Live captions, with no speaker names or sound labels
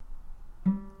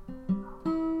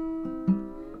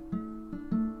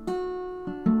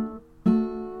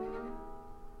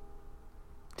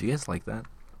Do you guys like that?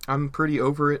 I'm pretty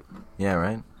over it. Yeah,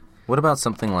 right? What about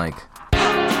something like...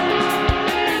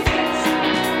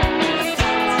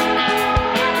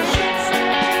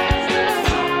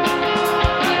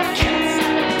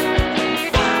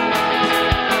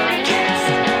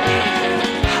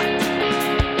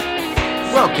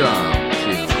 Welcome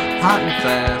to Hot and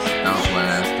Fast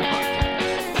Outlast the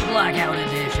Podcast. Blackout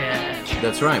Edition.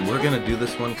 That's right, we're going to do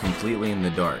this one completely in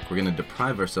the dark. We're going to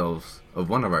deprive ourselves of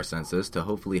one of our senses to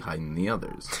hopefully heighten the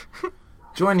others.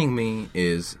 Joining me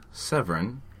is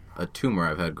Severin, a tumor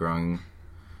I've had growing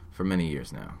for many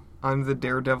years now. I'm the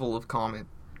Daredevil of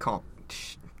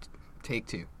Take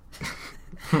two.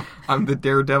 I'm the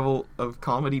Daredevil of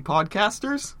comedy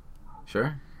podcasters.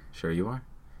 Sure you are.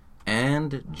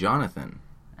 And Jonathan.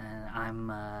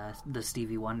 I'm the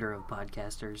Stevie Wonder of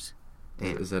podcasters.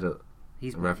 Is that a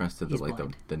reference to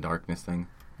the darkness thing?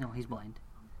 No, he's blind.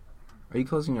 Are you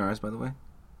closing your eyes, by the way?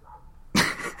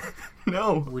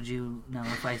 No. Would you know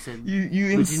if I said... Would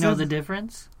you know the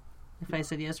difference? If I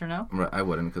said yes or no? I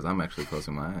wouldn't, because I'm actually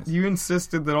closing my eyes. You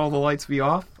insisted that all the lights be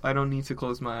off. I don't need to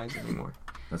close my eyes anymore.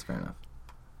 That's fair enough.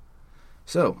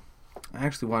 So, I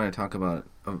actually want to talk about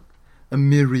a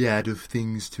myriad of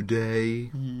things today.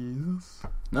 Yes.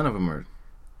 None of them are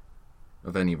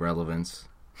of any relevance.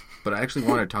 But I actually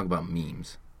want to talk about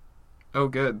memes. Oh,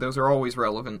 good. Those are always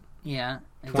relevant. Yeah.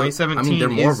 2017 I mean, they're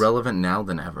more relevant now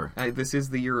than ever. This is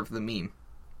the year of the meme.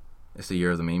 It's the year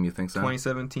of the meme, you think so?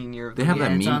 2017 year of the meme. They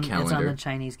have that meme calendar. It's on the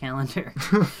Chinese calendar.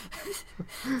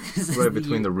 Right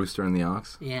between the rooster and the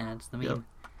ox? Yeah, it's the meme. Yep.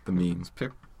 The meme. It's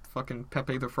fucking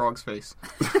Pepe the Frog's face.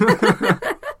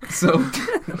 So,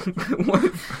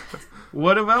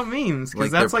 what about memes?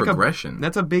 Like that's their progression.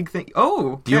 That's a big thing.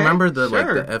 Oh, okay, do you remember the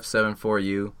sure. the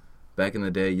F74U back in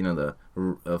the day? You know, the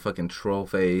fucking troll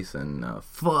face and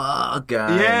fuck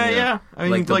guy. Yeah. I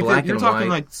mean, like you're talking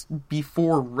white. Like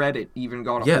before Reddit even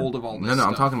got a hold of all this stuff.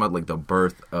 I'm talking about like the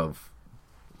birth of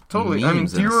totally. I mean,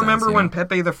 do you remember when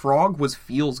Pepe the Frog was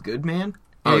Feels Good Man?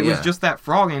 And it was just that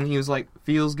frog, and he was like,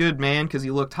 feels good, man, because he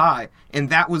looked high.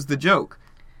 And that was the joke.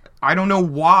 I don't know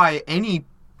why any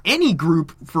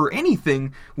group for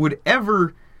anything would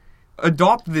ever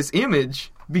adopt this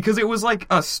image, because it was like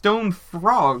a stone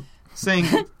frog saying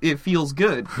it feels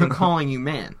good and calling you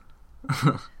man.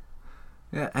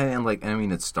 Yeah, and I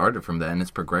mean, it started from that, and its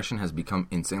progression has become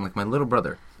insane. Like my little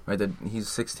brother, right? He's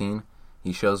 16.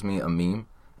 He shows me a meme,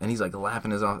 and he's like laughing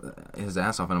his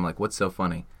ass off, and I'm like, "What's so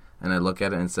funny?" And I look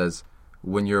at it and it says,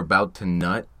 "When you're about to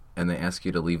nut, and they ask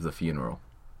you to leave the funeral."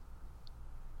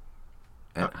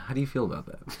 How do you feel about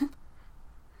that?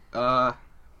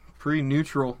 Pretty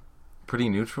neutral. Pretty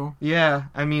neutral? Yeah,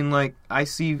 I mean, like, I've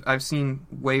seen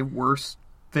way worse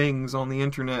things on the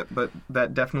internet, but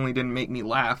that definitely didn't make me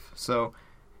laugh, so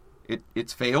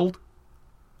it's failed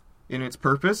in its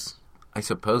purpose. I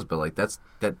suppose, but like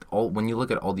when you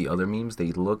look at all the other memes,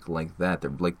 they look like that.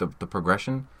 They're like the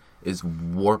progression is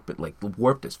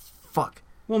warped as fuck.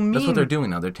 Well, meme, that's what they're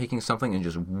doing now. They're taking something and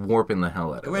just warping the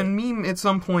hell out of it. And meme at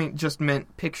some point just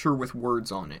meant picture with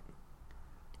words on it.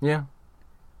 Yeah.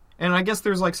 And I guess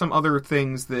there's like some other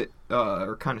things that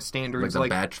are kind of standards, like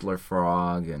the Bachelor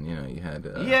Frog, and you had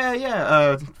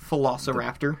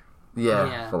Velociraptor.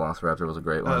 Velociraptor was a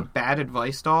great one. Bad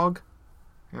Advice Dog.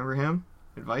 Remember him?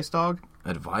 Advice Dog.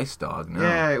 Advice Dog. No.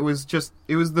 Yeah, it was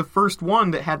the first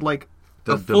one that had like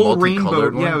the full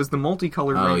rainbow. One? Yeah, it was the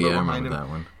multicolored rainbow behind him. That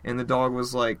one. And the dog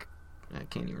was like, I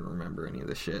can't even remember any of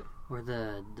the shit. Or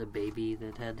the baby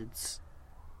that had it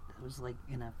was like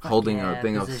in a holding a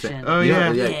thing position. Oh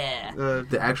yeah.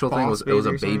 The actual thing was it was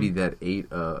a baby that ate.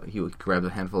 He grabbed a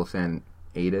handful of sand,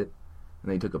 ate it,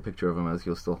 and they took a picture of him as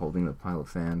he was still holding the pile of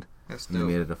sand. That's dope. And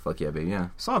they made it a fuck yeah baby. Yeah.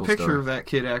 Saw a picture of that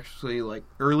kid actually like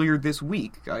earlier this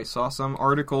week. I saw some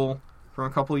article from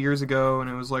a couple years ago, and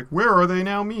it was like, where are they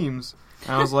now memes?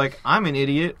 And I was like, I'm an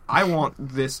idiot. I want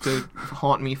this to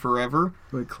haunt me forever.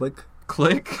 Like,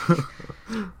 click.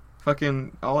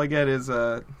 Fucking, all I get is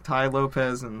Ty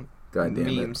Lopez and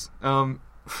memes.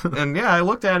 And yeah, I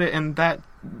looked at it, and that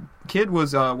kid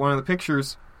was one of the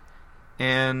pictures,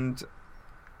 and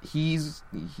he's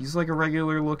like a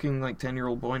regular looking like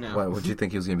 10-year-old boy now. What, would you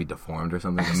think he was going to be deformed or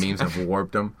something? The memes have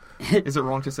warped him? Is it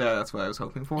wrong to say that's what I was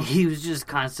hoping for? He was just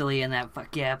constantly in that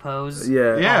fuck yeah pose.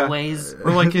 Yeah. Always.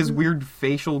 Or like his weird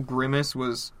facial grimace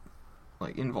was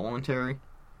like involuntary.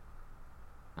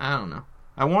 I don't know.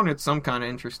 I wanted some kind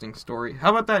of interesting story. How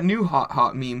about that new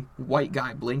hot meme, white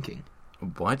guy blinking?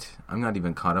 What? I'm not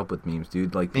even caught up with memes,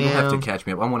 dude. Like, people have to catch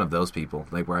me up. I'm one of those people,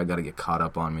 like, where I gotta get caught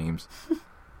up on memes.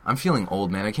 I'm feeling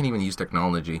old, man. I can't even use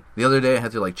technology. The other day, I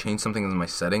had to, like, change something in my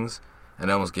settings,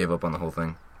 and I almost gave up on the whole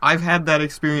thing. I've had that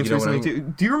experience recently,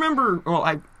 too. Do you remember...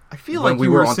 Well, I feel when like we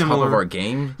you were were on similar. top of our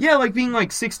game. Yeah, like being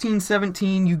like 16,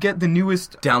 17, you get the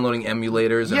newest... Downloading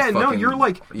emulators. Yeah, and no,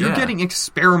 fucking, you're getting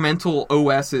experimental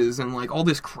OSs and like all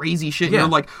this crazy shit. And Yeah. you're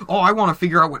like, oh, I want to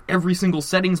figure out what every single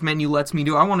settings menu lets me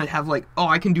do. I want to have like, oh,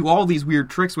 I can do all these weird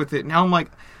tricks with it. Now I'm like,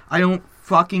 I don't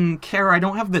fucking care. I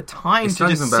don't have the time It's to not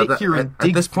just even about sit that. here and At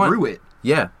dig this point, through it.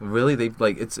 Yeah, really, they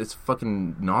like it's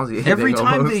fucking nauseating. Every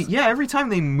time almost. every time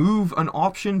they move an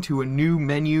option to a new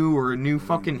menu or a new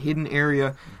fucking hidden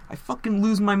area, I fucking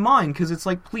lose my mind because it's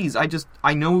like, please,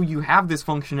 I know you have this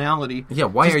functionality. Yeah,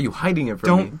 why Just are you hiding it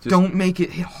from me? Don't make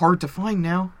it hard to find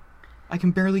now. I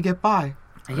can barely get by.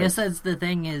 I guess that's the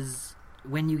thing is,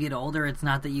 when you get older, it's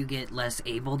not that you get less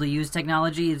able to use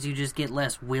technology, it's you just get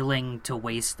less willing to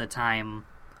waste the time.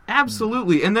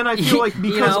 Absolutely. And then I feel like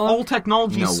because all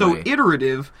technology is so way.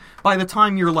 iterative, by the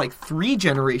time you're like 3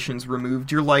 generations removed,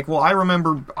 you're like, well,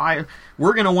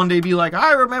 we're going to one day be like,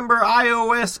 I remember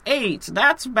iOS 8.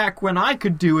 That's back when I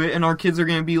could do it. And our kids are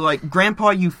going to be like,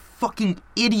 Grandpa, you fucking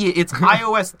idiot. It's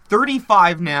iOS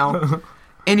 35 now.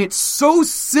 And it's so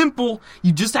simple.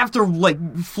 You just have to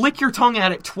like flick your tongue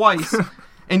at it twice.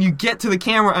 And you get to the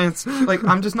camera and it's like,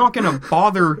 I'm just not going to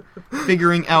bother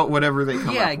figuring out whatever they come up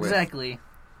with. Yeah, exactly.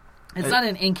 It's not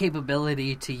an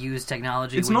incapability to use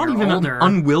technology. It's when not you're even older. an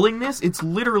unwillingness. It's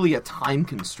literally a time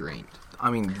constraint.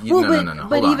 I mean, Well, no.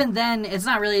 But Hold on. even then, it's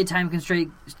not really a time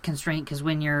constraint because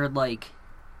when you're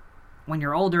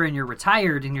older and you're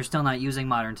retired and you're still not using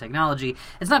modern technology,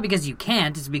 it's not because you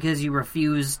can't. It's because you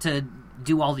refuse to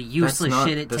do all the useless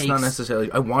shit it takes. That's not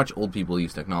necessarily. I watch old people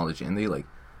use technology, and they like.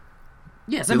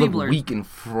 Yeah, They some look people are weak and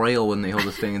frail when they hold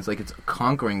this thing. It's like it's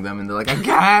conquering them, and they're like, I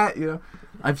can't. You know,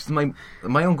 I've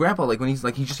my own grandpa, like when he's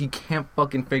like he can't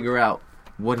fucking figure out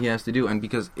what he has to do, and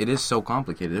because it is so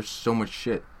complicated, there's so much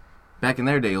shit. Back in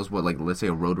their day, it was what, like, let's say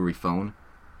a rotary phone.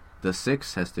 The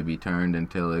 6 has to be turned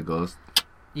until it goes.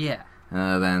 Yeah.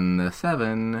 Then the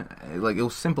 7, like, it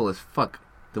was simple as fuck.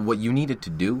 What you needed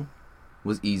to do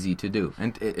was easy to do,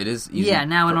 and it is easy. Yeah,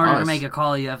 now in for order us. to make a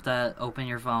call, you have to open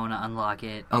your phone, unlock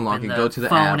it, Unlock it, go to the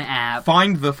phone app.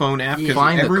 Find the phone app because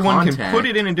Find the everyone can contact. put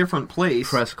it in a different place.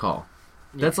 Press call.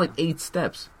 That's like 8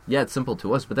 steps. Yeah, it's simple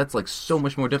to us, but that's like so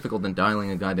much more difficult than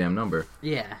dialing a goddamn number.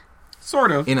 Yeah.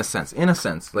 Sort of. In a sense.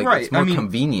 Like, Right, it's more I mean,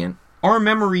 convenient. Our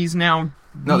memories now...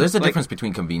 No, there's a like, difference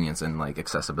between convenience and, like,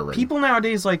 accessibility. People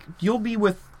nowadays, like, you'll be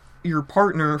with your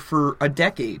partner for a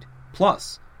decade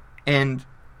plus, and,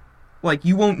 like,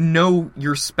 you won't know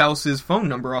your spouse's phone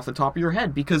number off the top of your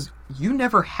head because you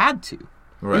never had to.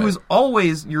 Right. It was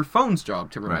always your phone's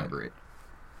job to remember it.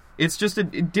 It's just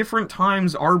at different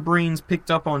times our brains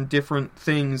picked up on different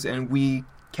things and we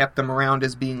kept them around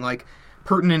as being, like,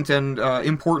 pertinent and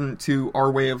important to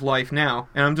our way of life now.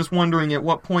 And I'm just wondering at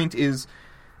what point is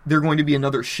there going to be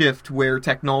another shift where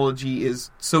technology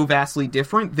is so vastly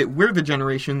different that we're the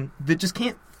generation that just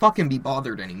can't fucking be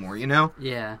bothered anymore, you know?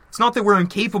 Yeah. It's not that we're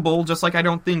incapable, just like I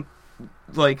don't think,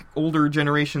 like, older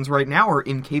generations right now are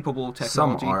incapable of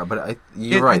technology. Some are, but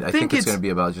you're right. I think it's it's going to be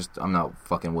about just, I'm not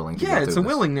fucking willing to Yeah, go it's through a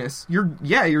this. willingness.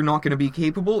 You're not going to be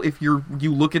capable if you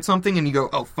look at something and you go,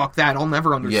 oh, fuck that, I'll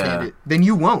never understand Yeah. it. Then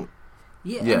you won't.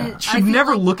 Yeah. Yeah. And You I should feel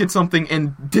never like- look at something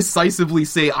and decisively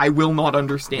say, I will not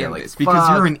understand Yeah, like, this, because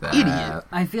fuck you're an that. idiot.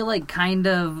 I feel like kind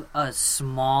of a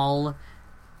small,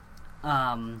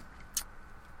 can't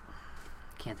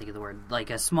think of the word, like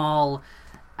a small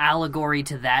allegory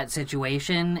to that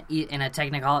situation in a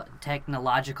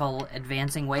technological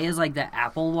advancing way is like the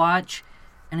Apple Watch.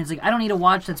 And it's like, I don't need a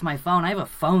watch that's my phone. I have a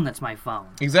phone that's my phone.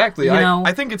 Exactly. You know,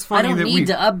 I think it's funny I don't that need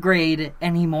to upgrade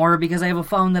anymore because I have a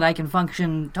phone that I can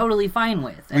function totally fine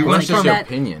with. And We it's went That's like just from your that,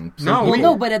 opinion. No, Some well,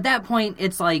 people- no, but at that point,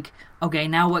 it's like, okay,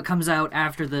 now what comes out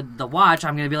after the watch,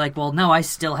 I'm going to be like, well, no, I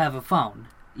still have a phone.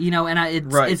 You know, and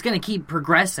it's going to keep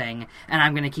progressing, and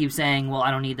I'm going to keep saying, well,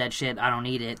 I don't need that shit, I don't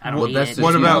need it, I don't need it.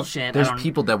 What about- bullshit? There's I don't...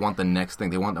 people that want the next thing.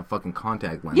 They want a fucking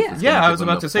contact lens. Yeah. that's gonna Yeah, I give was them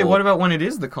about the to say, full- what about when it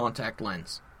is the contact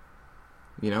lens?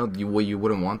 You know, you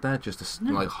wouldn't want that just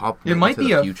to like hop It might into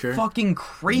be the a future. fucking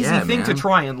crazy Yeah, thing to man.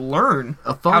 try and learn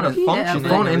A phone, how to a function. a and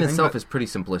phone in everything, itself but- is pretty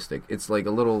simplistic. It's like a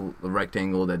little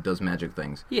rectangle that does magic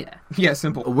things. Yeah. Yeah,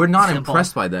 simple. We're not Simple.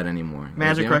 impressed by that anymore.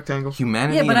 Magic rectangle.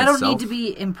 Humanity. Yeah, but in I don't itself, need to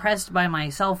be impressed by my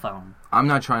cell phone. I'm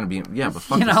not trying to be. Yeah, but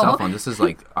fuck You the know? cell phone. This is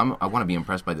like I want to be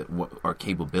impressed by what our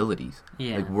capabilities.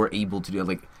 Yeah. Like we're able to do.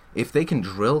 Like if they can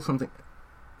drill something.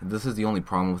 This is the only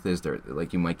problem with this.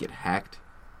 Like you might get hacked.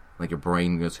 Like your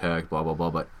brain gets hacked, blah blah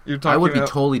blah. But You're I talking would be about-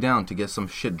 totally down to get some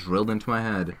shit drilled into my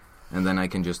head, and then I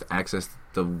can just access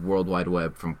the World Wide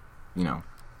Web from,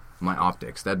 my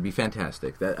optics. That'd be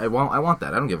fantastic. That I want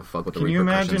that. I don't give a fuck what the Can you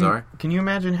repercussions imagine? are. Can you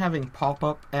imagine having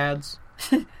pop-up ads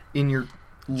in your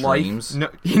Dreams? No,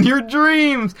 in your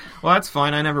dreams! Well, that's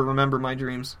fine. I never remember my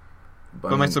dreams.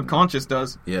 But my subconscious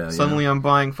does. Yeah. Suddenly I'm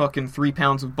buying fucking 3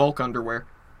 pounds of bulk underwear.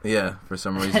 Yeah, for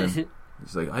some reason.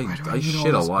 It's like, I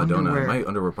shit a lot, don't I? My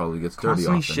underwear probably gets dirty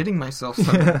often. Constantly shitting myself.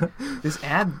 This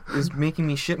ad is making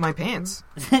me shit my pants.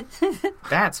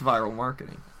 That's viral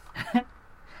marketing.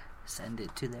 Send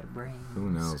it to their brains. Who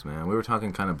knows, man? We were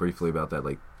talking kind of briefly about that,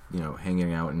 like,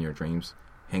 hanging out in your dreams.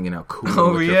 Hanging out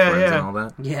cool with your friends and all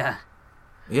that. Yeah.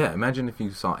 Yeah, imagine if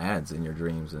you saw ads in your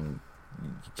dreams and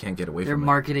you can't get away from it. Their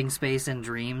marketing space and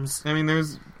dreams. I mean,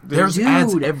 there's Dude,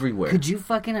 ads everywhere. Could you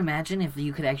fucking imagine if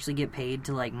you could actually get paid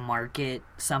to, like, market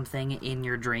something in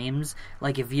your dreams?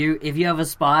 Like, if you have a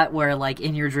spot where, like,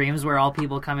 in your dreams where all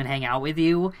people come and hang out with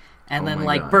you, and then,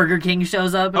 like, God. Burger King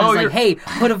shows up and is like, hey,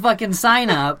 put a fucking sign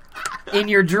up in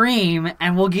your dream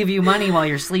and we'll give you money while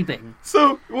you're sleeping.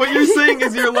 So, what you're saying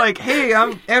is you're like, hey,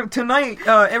 tonight,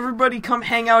 everybody come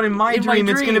hang out in my dream.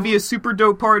 It's going to be a super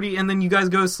dope party, and then you guys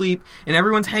go to sleep, and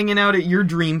everyone's hanging out at your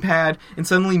dream pad, and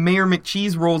suddenly Mayor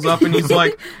McCheese rolls up and he's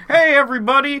like, hey,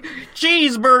 everybody,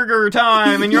 cheeseburger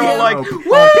time! And you're all like,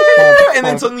 woo! And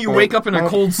then suddenly you wake up in a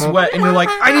cold sweat, and you're like,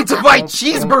 I need to buy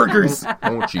cheeseburgers!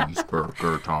 Oh,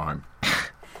 cheeseburger time.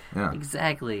 Yeah.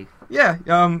 Exactly.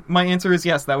 Yeah, my answer is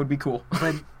yes, that would be cool.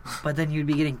 But then you'd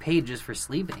be getting paid just for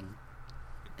sleeping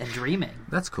and dreaming.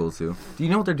 That's cool, too. Do you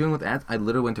know what they're doing with ads? I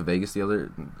literally went to Vegas a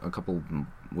couple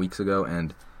weeks ago,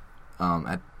 and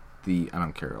at the, I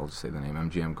don't care, I'll just say the name,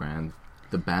 MGM Grand,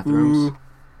 the bathrooms,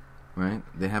 right?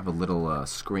 They have a little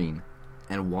screen,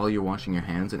 and while you're washing your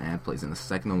hands, an ad plays, and the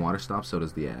second the water stops, so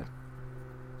does the ad.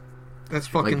 That's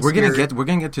fucking like, we're scary.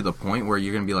 gonna get to the point where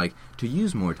you're gonna be like, to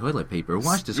use more toilet paper,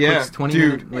 watch this quick 20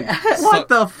 minutes. Like, what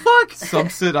the fuck?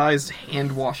 Subsidized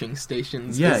hand washing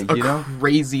stations is a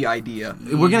crazy idea.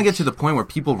 We're gonna get to the point where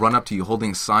people run up to you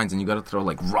holding signs and you gotta throw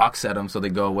like rocks at them so they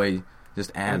go away.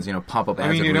 Just ads, pop up ads.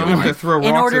 I mean, you don't have to throw rocks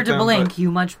in order at to them, blink,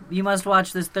 you must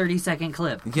watch this 30-second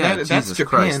clip. Yeah, that's Japan.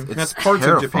 Christ. That's parts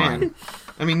of Japan.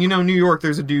 I mean, New York,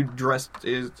 there's a dude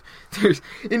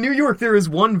in New York, there is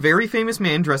one very famous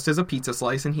man dressed as a pizza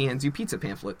slice, and he hands you pizza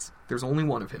pamphlets. There's only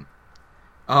one of him.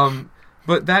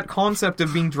 But that concept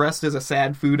of being dressed as a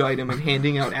sad food item and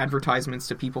handing out advertisements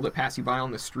to people that pass you by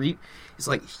on the street is,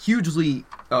 like, hugely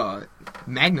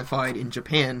magnified in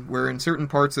Japan, where in certain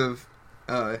parts of,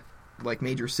 like,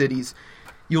 major cities,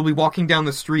 you'll be walking down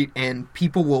the street and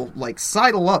people will, like,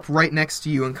 sidle up right next to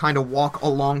you and kind of walk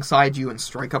alongside you and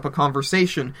strike up a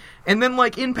conversation. And then,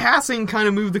 like, in passing, kind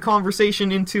of move the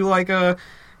conversation into, like,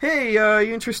 hey,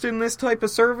 you interested in this type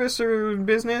of service or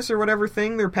business or whatever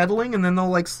thing they're peddling? And then they'll,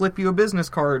 like, slip you a business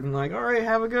card and, like, all right,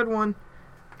 have a good one.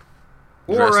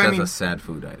 Dressed as a sad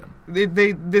food item.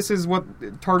 This is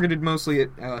what targeted mostly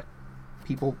at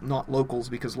people, not locals,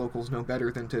 because locals know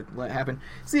better than to let it happen.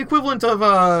 It's the equivalent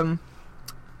of,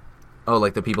 Oh,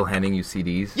 like the people handing you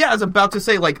CDs? Yeah, I was about to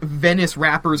say, like, Venice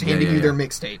rappers handing you their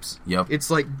mixtapes. Yep. It's,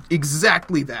 like,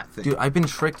 exactly that thing. Dude, I've been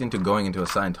tricked into going into a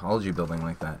Scientology building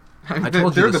like that. I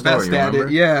told you they're the story, best at remember?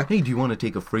 it, yeah. Hey, do you want to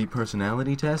take a free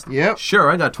personality test? Yep.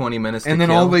 Sure, I got 20 minutes to And then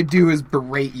kill. all they do is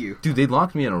berate you. Dude, they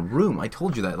locked me in a room. I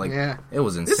told you that. Like, it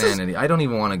was insanity. I don't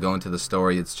even want to go into the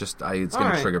story. It's just, it's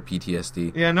going to trigger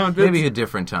PTSD. Yeah, no, maybe a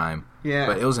different time. Yeah.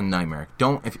 But it was a nightmare.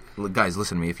 Guys,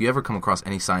 listen to me. If you ever come across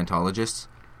any Scientologists,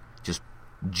 just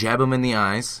jab them in the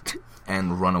eyes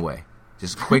and run away.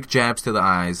 Just quick jabs to the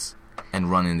eyes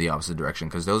and run in the opposite direction,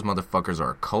 because those motherfuckers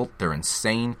are a cult. They're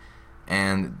insane,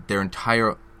 and their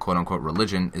entire quote-unquote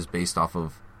religion is based off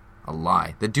of a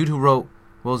lie. The dude who wrote,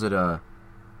 what was it,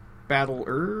 Battlefield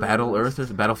Earth?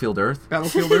 Battlefield Earth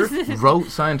wrote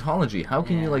Scientology. How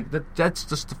can you, like, that's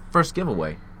just the first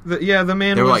giveaway. The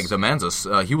man they were was...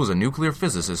 like, he was a nuclear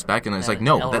physicist back in... It's like,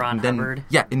 no. Hubbard.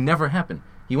 Yeah, it never happened.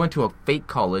 He went to a fake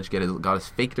college, got his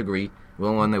fake degree.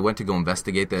 Well, when they went to go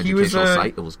investigate the educational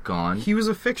site, it was gone. He was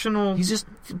a fictional... He's just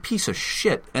a piece of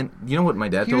shit. And you know what my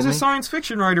dad told me? He was a science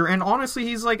fiction writer, and honestly,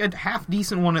 he's like a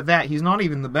half-decent one at that. He's not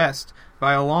even the best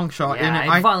by a long shot. Yeah,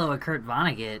 and I follow a Kurt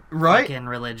Vonnegut fucking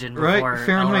religion before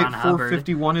Fahrenheit L. Ron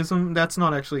 451ism. That's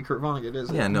not actually Kurt Vonnegut, is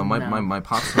it? Yeah, no, my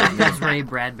pops told me. That's Ray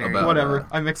Bradbury. Whatever.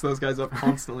 I mix those guys up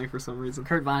constantly for some reason.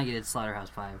 Kurt Vonnegut is Slaughterhouse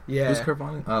 5. Yeah. Who's Kurt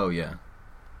Vonnegut? Oh, yeah.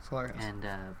 Slaughterhouse. And,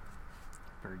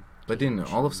 But then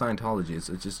all of Scientology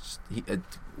is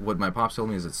what my pops told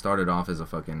me is it started off as a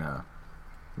fucking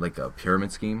like a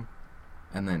pyramid scheme,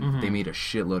 and then they made a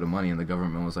shitload of money, and the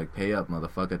government was like, "Pay up,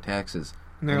 motherfucker, taxes."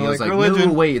 And he was like, religion.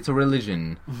 "No way, it's a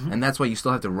religion," and that's why you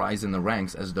still have to rise in the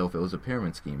ranks as though if it was a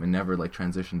pyramid scheme, and never like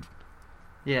transitioned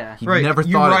Yeah. He never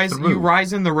thought it through. You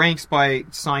rise in the ranks by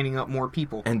signing up more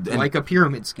people, and like a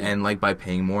pyramid scheme. And like by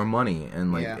paying more money.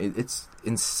 And like it's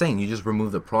insane. You just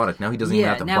remove the product. Now he doesn't even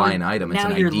have to buy an item. It's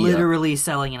an idea. Now you're literally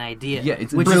selling an idea. Yeah,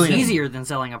 it's which brilliant. is easier than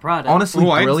selling a product. Honestly,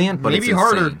 brilliant, but maybe it's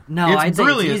harder. insane. No, it's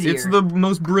brilliant. It's easier. It's the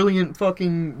most brilliant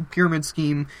fucking pyramid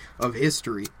scheme of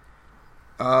history.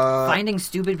 Finding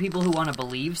stupid people who want to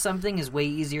believe something is way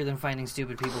easier than finding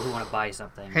stupid people who want to buy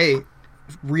something. Hey,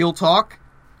 real talk.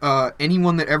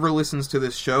 Anyone that ever listens to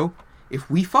this show,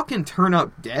 if we fucking turn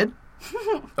up dead,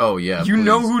 oh yeah, you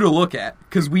know who to look at,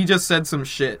 because we just said some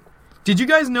shit. Did you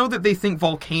guys know that they think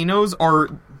volcanoes are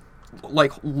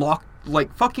like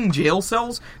fucking jail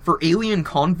cells for alien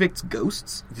convicts'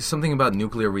 ghosts? There's something about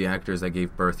nuclear reactors that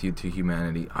gave birth to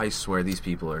humanity. I swear these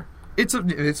people are...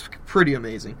 It's pretty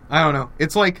amazing. I don't know.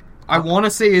 It's like, I want to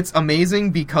say it's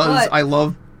amazing because I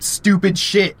love stupid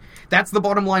shit. That's the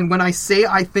bottom line. When I say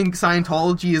I think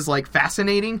Scientology is, like,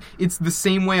 fascinating, it's the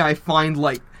same way I find,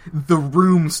 like, The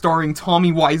Room starring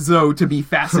Tommy Wiseau to be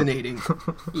fascinating.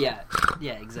 Yeah,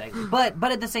 exactly. But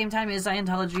at the same time, is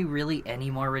Scientology really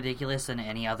any more ridiculous than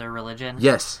any other religion?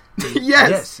 Yes.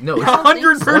 Yes. No.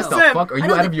 100%. What the fuck? Are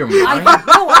you out of your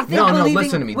mind? No,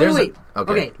 listen to me.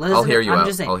 Okay, I'll hear you out.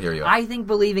 Just saying, I'll hear you out. I think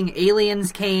believing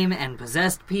aliens came and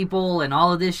possessed people and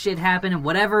all of this shit happened and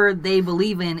whatever they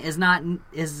believe in is not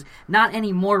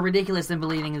any more ridiculous than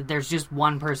believing that there's just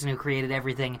one person who created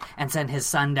everything and sent his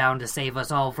son down to save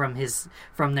us all from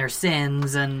their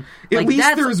sins, and at least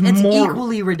it's more.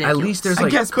 Equally ridiculous. At least there's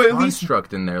like a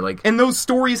construct in there, like, and those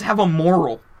stories have a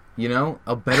moral. You know,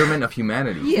 a betterment of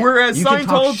humanity. Yeah. Whereas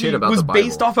Scientology was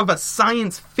based off of a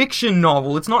science fiction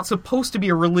novel. It's not supposed to be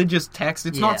a religious text.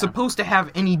 It's not supposed to have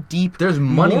any deep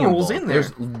morals in there.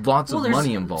 There's lots of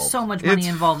money involved. So much money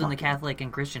involved in the Catholic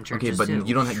and Christian churches. Okay, but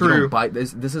you don't buy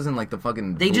this. This isn't like the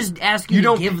fucking. They just ask you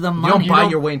to give them money. You don't buy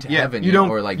your way into heaven. You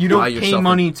don't pay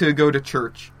money to go to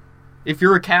church. If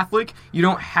you're a Catholic, you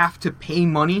don't have to pay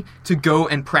money to go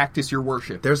and practice your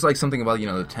worship. There's like something about, the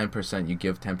 10%, you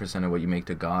give 10% of what you make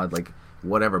to God, like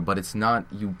whatever, but it's not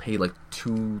you pay like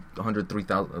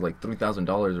 $3,000 like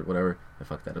 $3,000 or whatever. I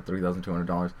fucked that up,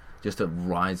 $3,200 just to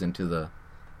rise into the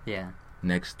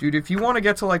next. Dude, if you want to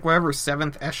get to like whatever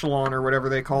 7th echelon or whatever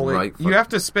they call it, you have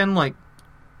to spend like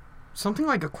something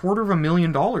like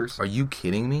 $250,000. Are you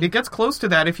kidding me? It gets close to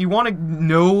that. If you want to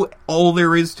know all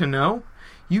there is to know,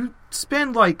 you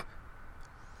spend, like,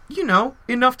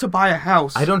 enough to buy a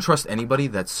house. I don't trust anybody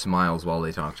that smiles while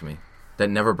they talk to me. That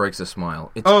never breaks a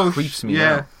smile. It creeps me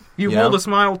out. You hold a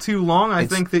smile too long, I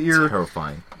think that you're...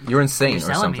 terrifying. You're insane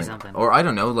or something. Or, I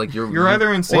don't know, like, you're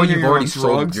either insane or you've already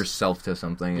sold yourself to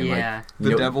something. And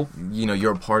the devil.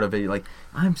 You're a part of it. You're like,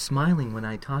 I'm smiling when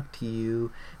I talk to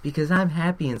you because I'm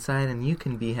happy inside and you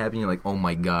can be happy. And you're like, oh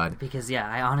my God. Because,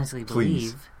 I honestly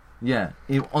believe... Yeah.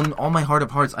 On all my heart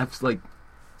of hearts, I've,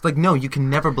 like, no, you can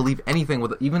never believe anything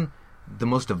with even the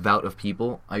most devout of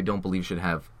people. I don't believe should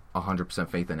have 100%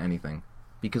 faith in anything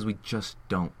because we just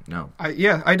don't know.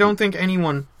 I don't think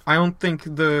anyone. I don't think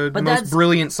the most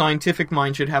brilliant scientific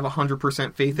mind should have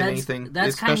 100% faith in anything.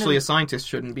 Especially a scientist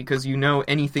shouldn't, because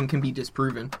anything can be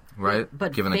disproven. Right?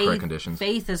 But given the correct conditions.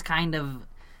 Faith is kind of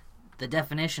the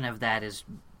definition of that is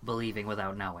believing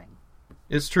without knowing.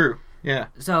 It's true. Yeah.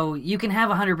 So you can have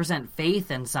 100%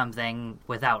 faith in something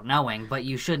without knowing, but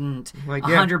you shouldn't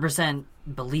 100%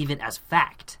 believe it as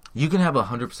fact. You can have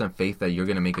 100% faith that you're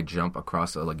going to make a jump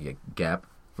across a gap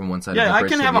from one side of the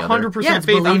bridge to the other. Yeah, I can have 100%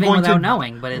 faith. I'm going without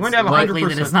knowing, but it's likely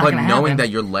that it's not going to happen. But knowing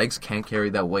that your legs can't carry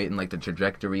that weight and like the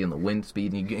trajectory and the wind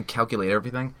speed, and you can calculate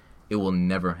everything, it will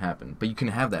never happen. But you can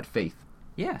have that faith.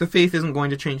 Yeah. The faith isn't going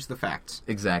to change the facts.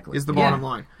 Exactly. Is the bottom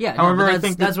line. Yeah. However, I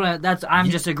think I'm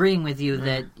just agreeing with you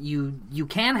that you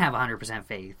can have 100%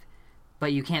 faith,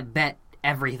 but you can't bet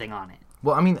everything on it.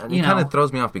 Well, I mean, it kind of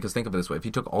throws me off because think of it this way: if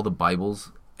you took all the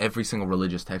Bibles, every single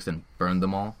religious text, and burned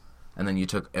them all, and then you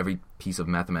took every piece of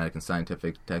mathematics and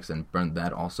scientific text and burned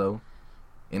that also,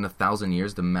 in 1,000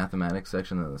 years, the mathematics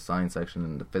section and the science section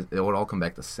and it would all come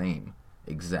back the same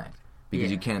exact because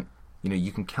you can't.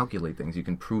 You can calculate things. You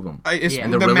can prove them.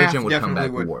 And the religion would come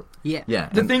back warped. Yeah.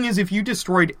 The thing is, if you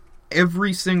destroyed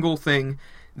every single thing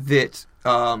that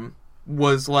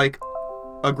was like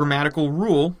a grammatical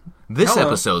rule... This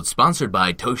episode sponsored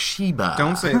by Toshiba.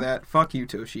 Don't say that. Fuck you,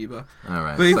 Toshiba. All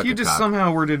right. But if you just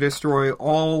somehow were to destroy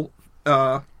all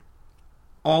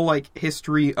like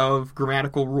history of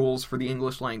grammatical rules for the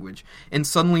English language, and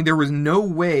suddenly there was no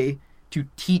way to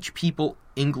teach people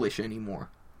English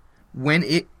anymore, when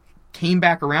it came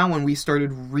back around, when we started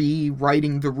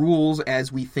rewriting the rules as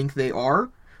we think they are,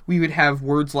 we would have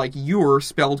words like "you're"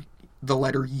 spelled the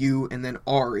letter U and then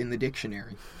R in the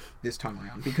dictionary. this time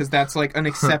around because that's like an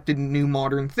accepted new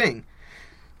modern thing.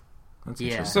 That's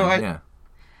interesting. So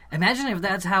imagine if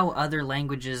that's how other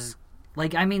languages.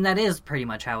 Like, I mean, that is pretty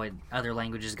much how other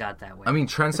languages got that way. I mean,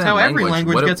 transcend how language. Every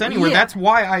language gets anywhere. Yeah. That's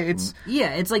why it's...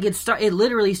 Yeah, it's like it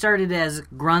literally started as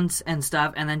grunts and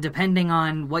stuff, and then depending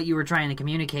on what you were trying to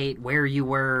communicate, where you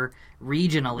were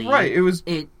regionally, right,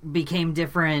 it became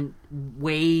different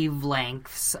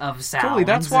wavelengths of sounds. Totally,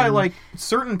 that's why, like,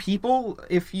 certain people,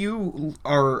 if you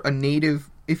are a native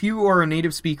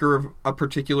speaker of a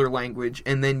particular language,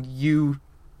 and then you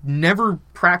never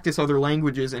practice other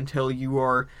languages until you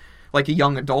are... like a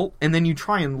young adult, and then you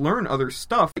try and learn other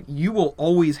stuff, you will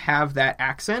always have that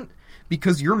accent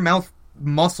because your mouth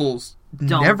muscles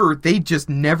never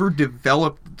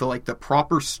develop the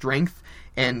proper strength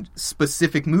and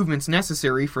specific movements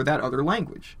necessary for that other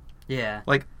language. Yeah.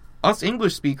 Like, us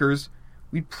English speakers,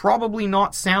 we'd probably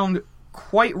not sound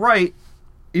quite right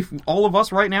if all of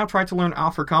us right now tried to learn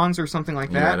Afrikaans or something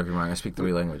like that. You're out of your mind. I speak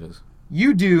 3 languages.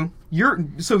 You do.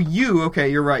 Okay,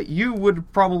 you're right. You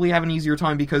would probably have an easier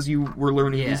time because you were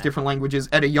learning these different languages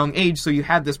at a young age, so you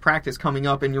had this practice coming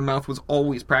up and your mouth was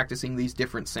always practicing these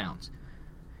different sounds.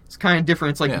 It's kind of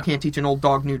different. It's like you can't teach an old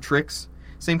dog new tricks.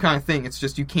 Same kind of thing. It's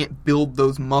just you can't build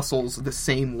those muscles the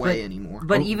same way anymore.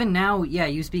 But even now,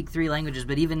 you speak 3 languages,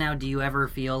 but even now, do you ever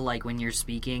feel like when you're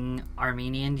speaking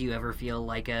Armenian, do you ever feel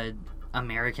like a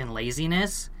American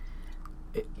laziness?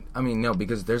 I mean, no,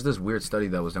 because there's this weird study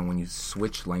that was done when you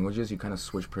switch languages, you kind of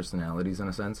switch personalities in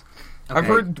a sense. Okay. I've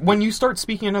heard when you start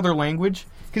speaking another language,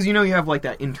 because you have like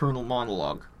that internal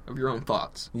monologue of your own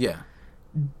thoughts. Yeah.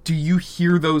 Do you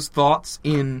hear those thoughts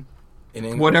in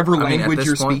whatever language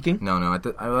you're speaking?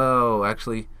 No.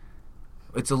 Actually,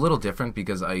 it's a little different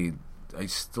because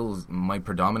my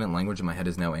predominant language in my head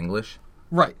is now English.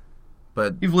 Right.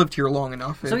 But you've lived here long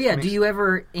enough. So do you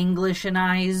ever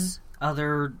Englishinize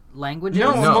other languages?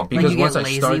 No, because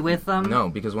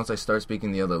once I start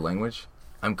speaking the other language,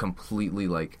 I'm completely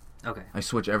I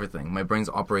switch everything. My brain's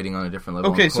operating on a different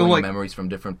level. Okay, I'm pulling memories from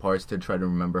different parts to try to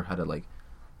remember how to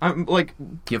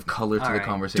give color to the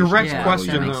conversation. Direct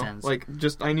question though.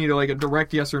 Sense. I need a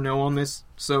direct yes or no on this.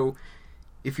 So,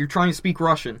 if you're trying to speak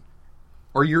Russian,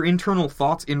 are your internal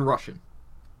thoughts in Russian?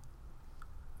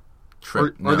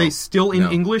 Are they still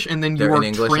in English, and then you are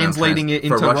translating it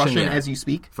into Russian as you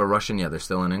speak? For Russian, they're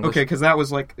still in English. Okay, because that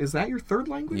was is that your third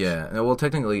language? Yeah, well,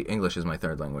 technically, English is my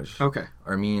third language. Okay.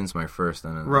 Armenian's my first,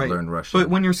 and I learned Russian.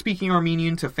 But when you're speaking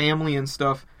Armenian to family and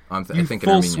stuff, I think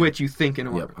full switch, you think in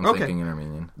Armenian. Yep, I'm thinking in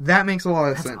Armenian. That makes a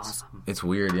lot of sense. Awesome. It's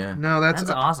weird, yeah. No, that's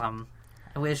awesome.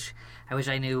 I wish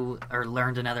I knew or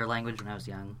learned another language when I was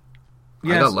young.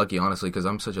 Yes. I got lucky, honestly, because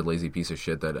I'm such a lazy piece of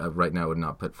shit that right now I would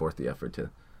not put forth the effort to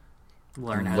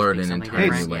learn an entire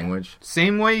new language.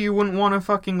 Same way you wouldn't want to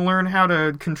fucking learn how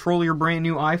to control your brand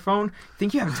new iPhone.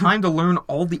 Think you have time to learn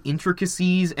all the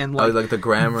intricacies and like the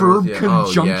grammar, verb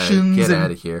conjunctions? Get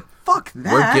out of here! Fuck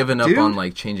that! We're giving up dude.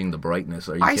 on changing the brightness.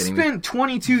 Are you kidding me? I spent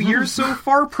 22 years so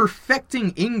far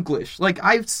perfecting English.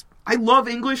 I love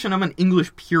English and I'm an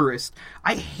English purist.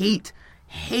 I hate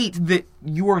that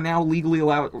you are now legally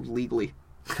allowed legally.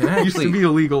 It used to be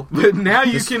illegal, but now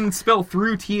you can spell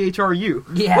through THRU.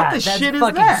 Yeah, what the shit is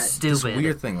that? Stupid. This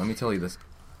weird thing. Let me tell you this.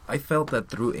 I felt that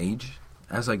through age,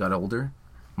 as I got older,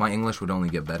 my English would only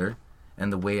get better,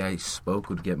 and the way I spoke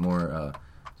would get more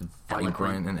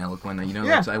vibrant and eloquent.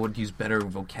 I would use better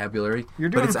vocabulary. You're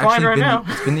doing fine right now.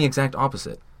 It's been the exact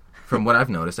opposite from what I've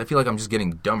noticed. I feel like I'm just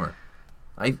getting dumber.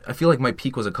 I feel like my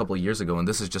peak was a couple of years ago, and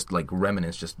this is just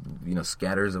remnants, just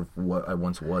scatters of what I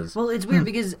once was. Well, it's weird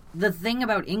because the thing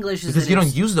about English is because you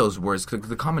don't use those words.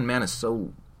 The common man is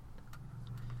so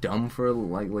dumb, for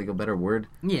a better word.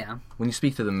 Yeah. When you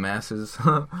speak to the masses,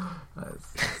 sounds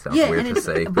weird to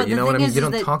say, but you know what I mean. You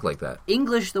don't talk like that.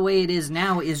 English, the way it is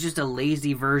now, is just a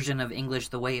lazy version of English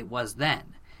the way it was then,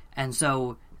 and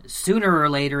so sooner or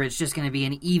later, it's just going to be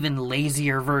an even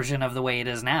lazier version of the way it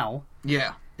is now.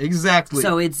 Yeah. Exactly.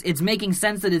 So it's making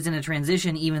sense that it's in a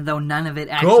transition, even though none of it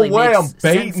actually makes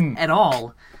sense at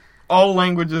all. All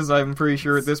languages, I'm pretty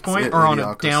sure at this point, are on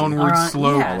a downward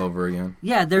slope all over again.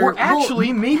 Yeah,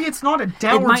 maybe it's not a downward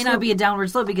slope. It might not be a downward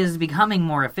slope because it's becoming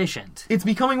more efficient. It's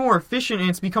becoming more efficient and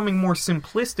it's becoming more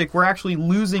simplistic. We're actually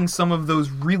losing some of those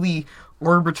really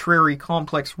arbitrary,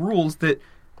 complex rules that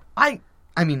I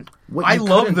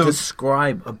love those.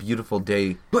 Describe a beautiful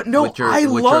day, but no, with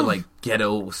your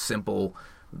ghetto, simple,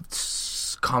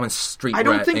 common street. I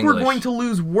don't think English. We're going to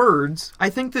lose words. I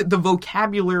think that the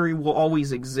vocabulary will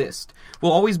always exist.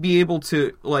 We'll always be able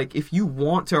to, if you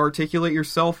want to articulate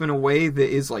yourself in a way that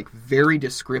is very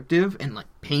descriptive and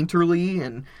painterly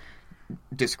and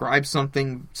describe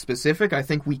something specific, I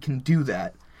think we can do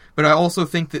that. But I also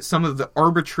think that some of the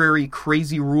arbitrary,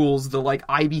 crazy rules, the like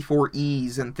I before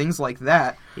E's and things like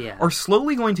that, are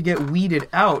slowly going to get weeded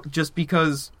out just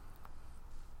because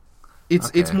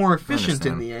it's more efficient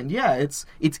in the end. Yeah, it's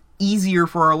easier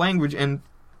for our language, and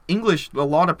English, a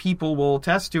lot of people will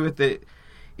attest to it that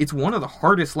it's one of the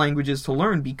hardest languages to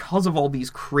learn because of all these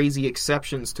crazy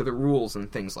exceptions to the rules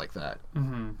and things like that.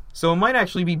 Mm-hmm. So it might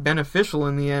actually be beneficial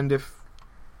in the end if,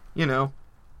 you know,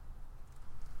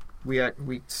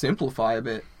 we simplify a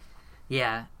bit.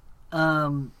 Yeah.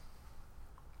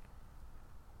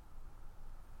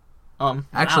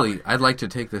 Actually, I'd like to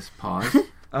take this pause.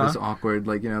 This awkward,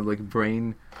 like, you know, like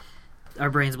brain... Our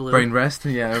brains blew. Brain rest,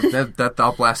 yeah. that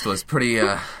thought blast was pretty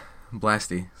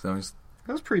blasty. So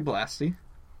that was pretty blasty.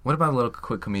 What about a little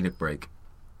quick comedic break?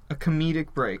 A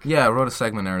comedic break? Yeah, I wrote a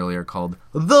segment earlier called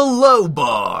The Low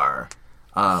Bar.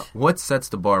 What sets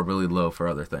the bar really low for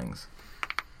other things?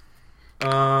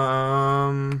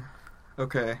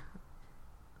 Okay.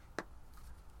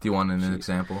 Do you want an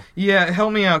example? Yeah,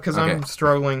 help me out, because I'm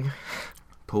struggling.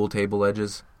 Pool table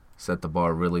edges set the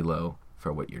bar really low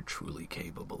for what you're truly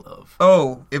capable of.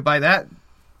 Oh, by that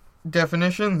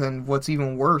definition, then what's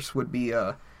even worse would be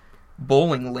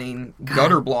bowling lane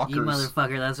gutter blockers. You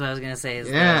motherfucker, that's what I was going to say, is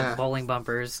the bowling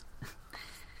bumpers.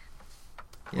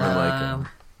 Yeah,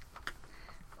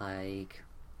 like,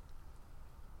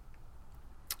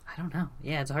 I don't know.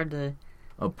 Yeah, it's hard to...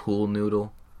 A pool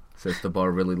noodle sets the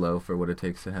bar really low for what it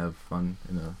takes to have fun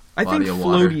in a I body think of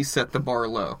water. floaties set the bar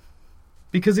low.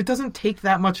 Because it doesn't take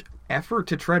that much effort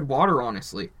to tread water,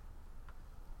 honestly.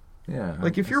 Yeah.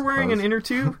 Like, if you're wearing an inner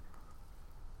tube,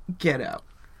 get out.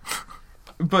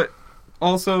 But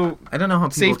also, I don't know how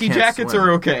people safety can't jackets swim.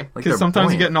 are okay. Because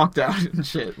sometimes you get knocked out and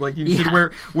shit. Like, you should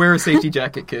wear a safety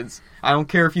jacket, kids. I don't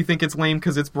care if you think it's lame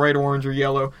because it's bright orange or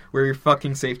yellow. Wear your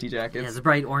fucking safety jackets. Yeah, it's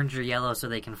bright orange or yellow so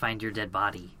they can find your dead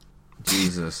body.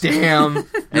 Jesus. Damn.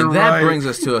 And that brings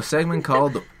us to a segment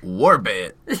called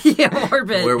Warbit. Yeah,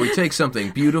 Warbit. Where we take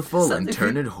something beautiful and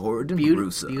turn it horrid and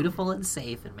gruesome. Beautiful and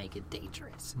safe and make it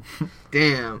dangerous.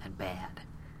 Damn. And bad.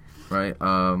 Right?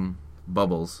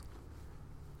 Bubbles.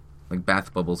 Like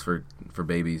bath bubbles for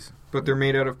babies. But they're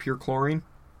made out of pure chlorine?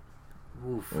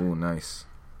 Oof. Oh, nice.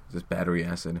 Just battery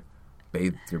acid.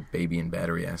 Bathe your baby in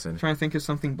battery acid. I'm trying to think of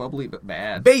something bubbly but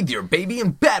bad. Bathe your baby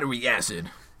in battery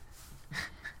acid.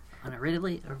 An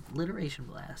alliteration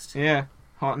blast. Yeah.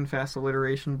 Hot and fast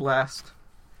alliteration blast.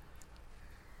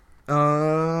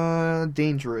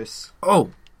 Dangerous. Oh,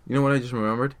 you know what I just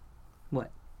remembered? What?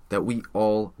 That we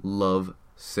all love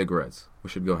cigarettes.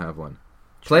 We should go have one.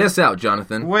 Play us out,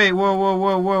 Jonathan. Wait,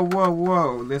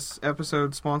 whoa. This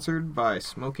episode sponsored by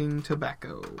smoking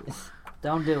tobacco.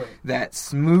 Don't do it. That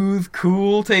smooth,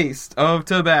 cool taste of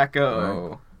tobacco.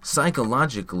 Right.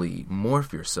 Psychologically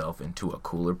morph yourself into a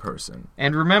cooler person.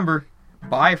 And remember,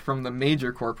 buy from the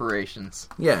major corporations.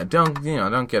 Yeah, don't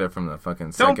get it from the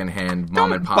fucking secondhand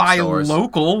mom and pop stores. Don't buy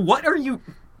local. What are you...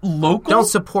 Local? Don't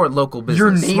support local business. Your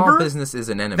neighbor? Small business is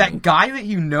an enemy. That guy that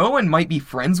you know and might be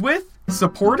friends with?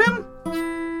 Support him?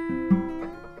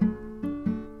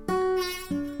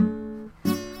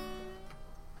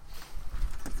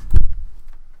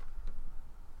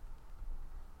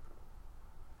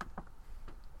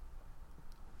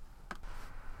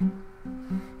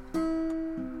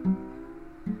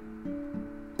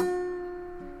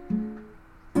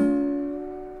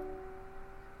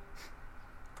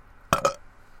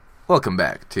 Welcome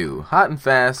back to Hot and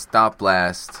Fast, Stop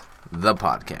Blast, the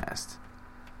podcast.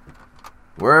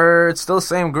 It's still the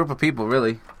same group of people,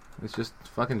 really. It's just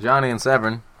fucking Johnny and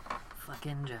Severin.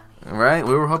 Fucking Johnny. Right?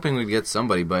 We were hoping we'd get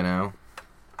somebody by now.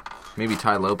 Maybe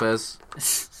Ty Lopez.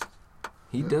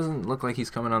 He doesn't look like he's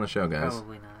coming on the show, guys.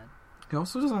 Probably not. He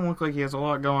also doesn't look like he has a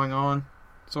lot going on.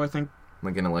 So I think...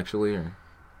 Like intellectually, or?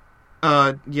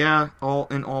 Yeah,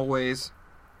 in all ways.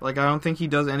 Like, I don't think he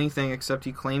does anything except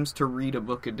he claims to read a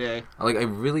book a day. Like, I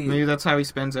really... Maybe that's how he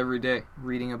spends every day,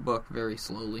 reading a book very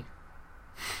slowly.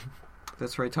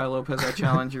 That's right, Ty Lopez, I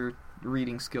challenge your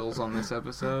reading skills on this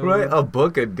episode. Right, a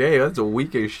book a day? That's a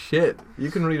weak as shit.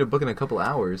 You can read a book in a couple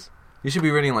hours. You should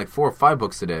be reading like 4 or 5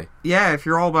 books a day. Yeah, if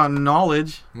you're all about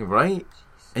knowledge. Right?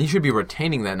 And you should be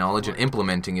retaining that knowledge and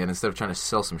implementing it instead of trying to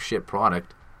sell some shit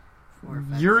product. 4 or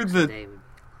 5 You're books the... a day would...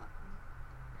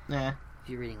 Nah. If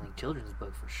you're reading like children's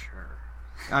book, for sure.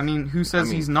 I mean, who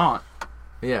says he's not?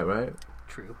 Yeah, right?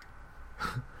 True.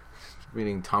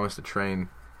 Reading Thomas the Train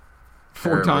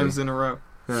 4 times in a row.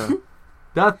 Yeah.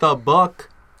 That's the book.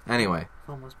 Anyway.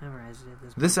 I've almost memorized it at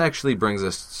this point. This actually brings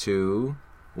us to...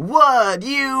 Would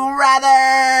you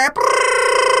rather?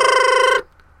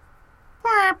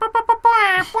 Right.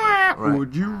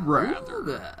 Would you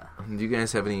rather? Do you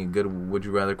guys have any good would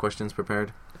you rather questions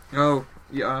prepared? Oh,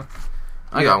 yeah.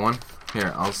 I got one.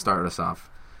 Here, I'll start us off.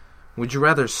 Would you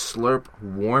rather slurp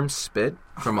warm spit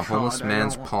from a homeless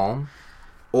man's palm,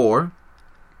 or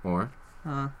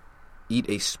eat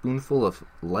a spoonful of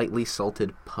lightly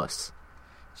salted pus?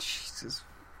 Jesus.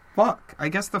 Fuck. I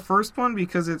guess the first one,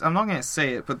 because it's... I'm not going to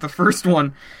say it, but the first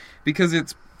one, because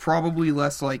it's probably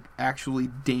less, like, actually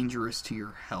dangerous to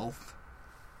your health.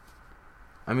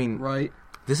 I mean... Right?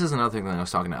 This is another thing that I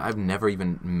was talking about. I've never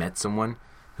even met someone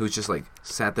who's just, like,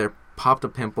 sat there, popped a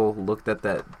pimple, looked at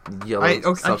that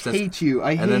yellow substance. I hate you.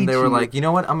 I hate you. And then they were like, you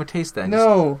know what? I'm going to taste that. And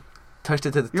no. Touched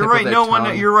it to the tip You're right. of their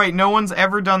tongue. You're right. No one's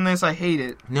ever done this. I hate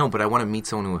it. No, but I want to meet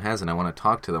someone who has, and I want to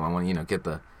talk to them. I want to, get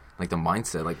the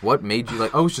mindset. Like, what made you,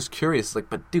 I was just curious. Like,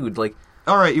 but dude, like...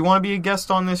 All right, you want to be a guest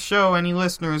on this show? Any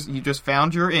listeners? You just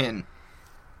found your in.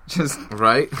 Just...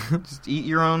 Right? Just eat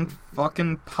your own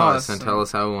fucking pus. And tell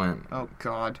us how it went. Oh,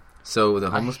 God. So,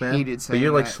 the homeless man? But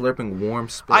you're, like, slurping warm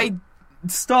spit.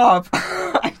 Stop.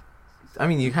 I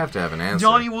mean, you have to have an answer.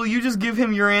 Johnny, will you just give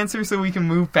him your answer so we can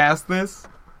move past this?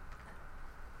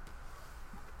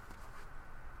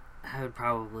 I would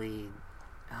probably...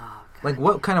 Oh, God. Like,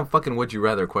 what kind of fucking would you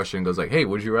rather question goes like, hey,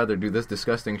 would you rather do this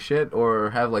disgusting shit or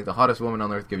have, like, the hottest woman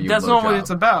on earth give you a blowjob? That's not what it's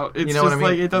about. It's just what I mean?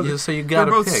 Like, it doesn't... So you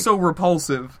gotta They're both pick. so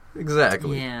repulsive.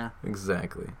 Exactly. Yeah.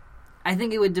 Exactly. I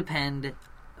think it would depend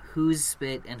whose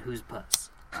spit and whose pus.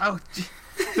 Oh,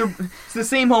 it's the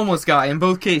same homeless guy in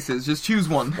both cases. Just choose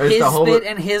one. His spit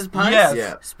and his pus? Yes.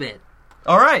 Yeah. Spit.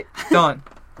 All right, done.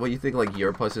 What, you think, like,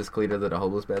 your puss is cleaner than a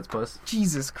homeless man's puss?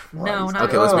 Jesus Christ. No, not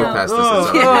Okay, let's move past this.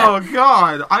 Oh,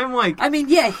 God. I'm like... I mean,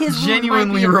 yeah, his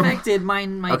genuinely might be affected.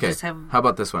 Mine might just have... How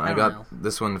about this one? I got know.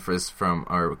 this one is from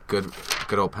our good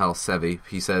old pal Sevi.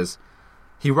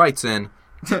 He writes in,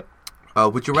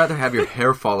 would you rather have your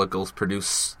hair follicles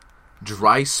produce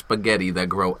dry spaghetti that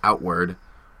grow outward,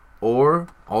 or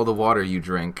all the water you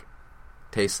drink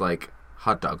tastes like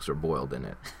hot dogs are boiled in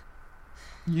it?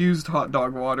 Used hot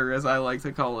dog water, as I like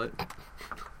to call it.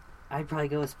 I'd probably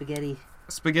go with spaghetti.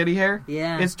 Spaghetti hair?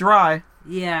 Yeah. It's dry.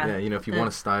 Yeah. Yeah, if you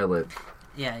want to style it.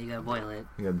 Yeah, you gotta boil it.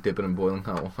 You gotta dip it in boiling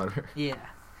hot water. Yeah.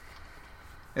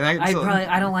 And I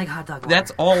don't like hot dog water.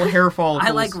 That's all hair follicles.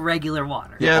 I like regular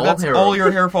water. Yeah, that's all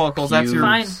your hair follicles. That's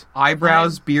your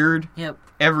eyebrows, beard,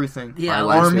 everything. Yeah,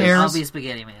 arm hairs. I'll be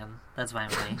spaghetti man. That's fine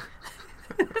with me.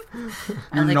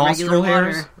 Your nostril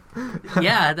hairs?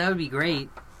 Yeah, that would be great.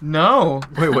 No.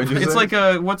 Wait, what'd you say? It's like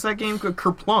what's that game called?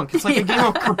 Kerplunk. It's like a game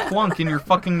of Kerplunk in your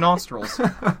fucking nostrils.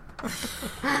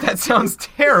 That sounds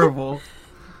terrible.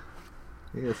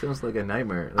 Yeah, it sounds like a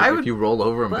nightmare. Like if you roll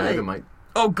over in bed, it might...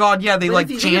 Oh, God, yeah, they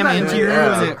jam into you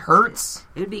and it hurts.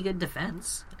 It would be good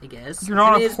defense, I guess. You're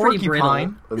not a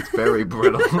porcupine. It's very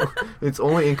brittle. It's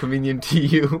only inconvenient to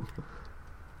you.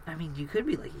 I mean, you could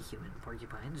be like a human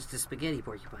porcupine, just a spaghetti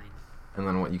porcupine. And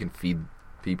then what, you can feed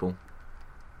people?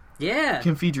 Yeah. You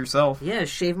can feed yourself. Yeah,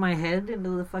 shave my head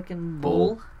into the fucking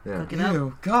bowl. Yeah. Cook it up.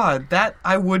 Ew, God, that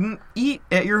I wouldn't eat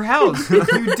at your house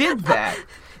if you did that.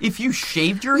 If you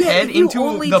shaved your head into the pot... if you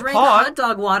only drank hot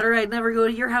dog water, I'd never go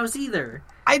to your house either.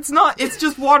 It's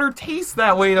just water tastes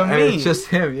that way to me. It's just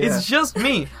him, yeah. It's just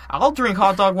me. I'll drink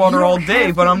hot dog water all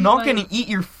day, but I'm not going to eat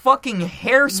your fucking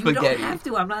hair spaghetti. You don't have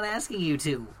to. I'm not asking you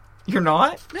to. You're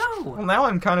not? No. Well, now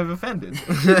I'm kind of offended.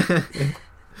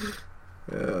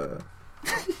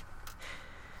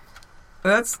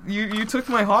 That's you took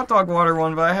my hot dog water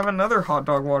one, but I have another hot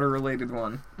dog water related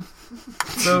one.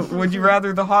 So, would you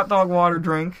rather the hot dog water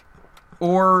drink,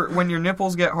 or when your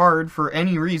nipples get hard for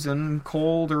any reason,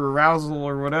 cold or arousal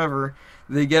or whatever,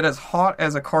 they get as hot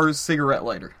as a car's cigarette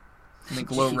lighter? And they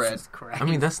glow red. Christ. I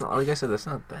mean, that's not, like I said, that's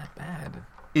not that bad.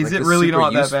 Is it really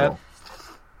not that bad?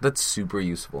 That's super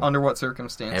useful. Under what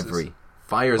circumstances?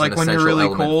 Fire's like an when essential you're really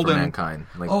element cold for and mankind.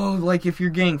 Like, like if you're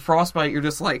getting frostbite, you're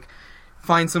just like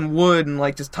find some wood and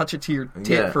like just touch it to your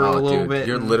tit for a little bit.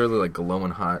 You're literally like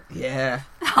glowing hot. Yeah.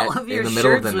 All of your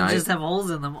shirts would just have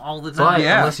holes in them all the time. But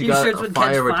unless you got shirts a would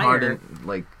fire catch fire. retardant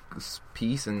like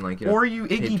piece and like or you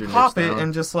Iggy Pop it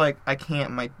and just like I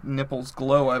can't. My nipples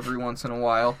glow every once in a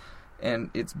while,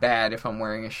 and it's bad if I'm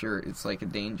wearing a shirt. It's like a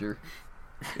danger.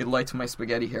 It lights my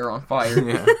spaghetti hair on fire.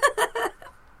 Yeah.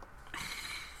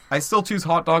 I still choose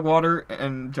hot dog water,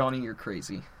 and Johnny, you're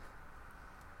crazy.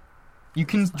 You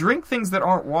can drink things that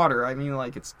aren't water. I mean,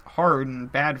 like, it's hard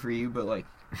and bad for you, but, like,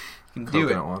 you can do it.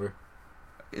 Coconut water.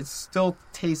 It still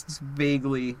tastes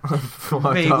vaguely of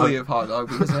hot dog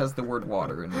because it has the word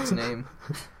water in its name.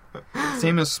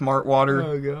 Same as Smart Water.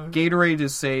 Oh, God. Gatorade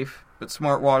is safe, but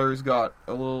Smart Water's got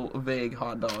a little vague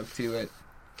hot dog to it.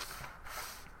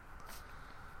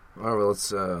 Alright, well,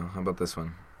 let's, how about this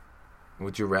one?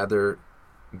 Would you rather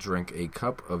drink a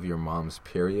cup of your mom's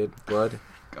period blood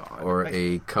or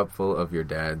a cupful of your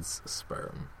dad's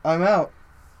sperm? I'm out.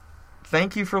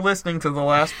 Thank you for listening to the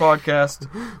last podcast.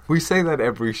 We say that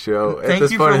every show.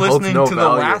 Thank you for listening to the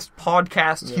last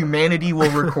podcast humanity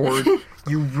will record.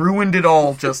 You ruined it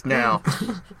all just now.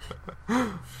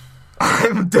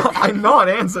 I'm not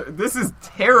answering. This is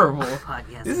terrible.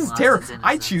 This is terrible.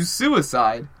 I choose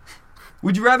suicide.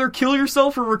 Would you rather kill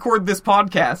yourself or record this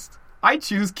podcast? I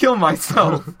choose kill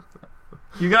myself.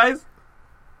 You guys?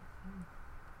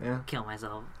 Yeah. Kill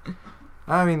myself.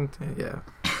 I mean, yeah.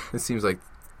 It seems like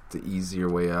the easier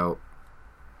way out.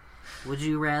 Would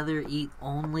you rather eat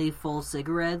only full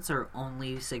cigarettes or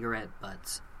only cigarette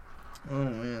butts? Oh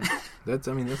man. That's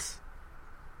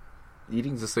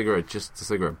eating the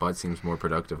cigarette butt seems more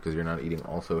productive because you're not eating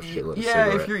also a shitload of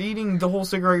cigarette. Yeah, if you're eating the whole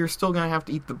cigarette, you're still going to have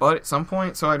to eat the butt at some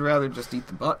point, so I'd rather just eat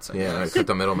the butts, I guess. Cut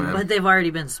the middleman. But they've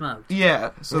already been smoked. Yeah,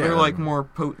 so they're like more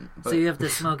potent. But... So you have to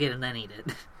smoke it and then eat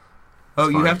it. Oh,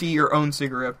 you have to eat your own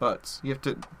cigarette butts. You have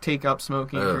to take up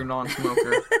smoking if you're a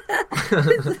non-smoker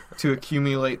to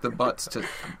accumulate the butts to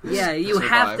Yeah, you survive.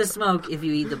 have to smoke if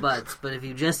you eat the butts, but if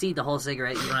you just eat the whole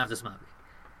cigarette, you don't have to smoke.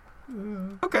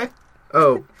 Okay.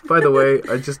 Oh, by the way,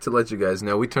 just to let you guys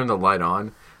know, we turned the light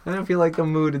on, and I feel like the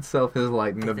mood itself is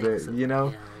lightened a bit, so. you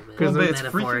know? Because it's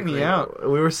freaking me out.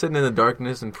 We were sitting in the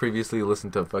darkness and previously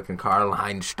listened to fucking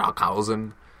Karl-Heinz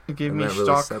Stockhausen. It gave me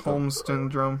Stockholm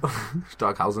syndrome.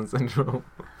 Stockhausen syndrome.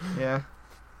 Yeah.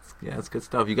 Yeah, it's good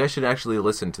stuff. You guys should actually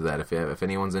listen to that if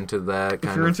anyone's into that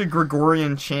If you're into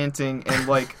Gregorian chanting and,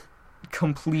 like,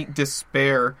 complete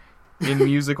despair in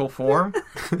musical form...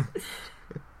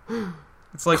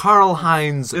 It's like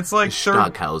Karl-Heinz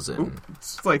Stockhausen.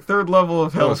 It's like third level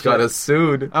of hell. Almost got us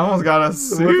sued. I almost got us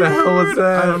sued. What the hell was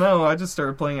that? I don't know. I just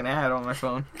started playing an ad on my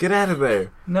phone. Get out of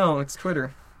there. No, it's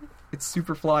Twitter. It's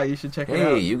Superfly. You should check it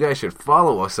out. Hey, you guys should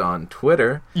follow us on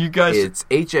Twitter. You guys... It's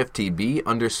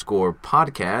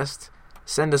HFTB_podcast.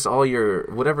 Send us all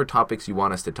your... whatever topics you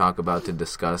want us to talk about, to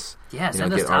discuss. Yeah,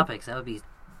 send us topics. That would be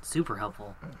super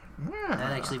helpful. Yeah.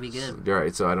 That'd actually be good. You're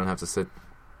right, so I don't have to sit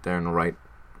there and write...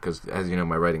 Because, as you know,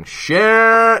 my writing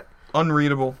shit.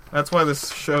 Unreadable. That's why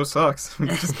this show sucks. We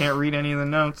just can't read any of the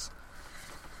notes.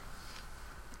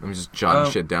 I'm just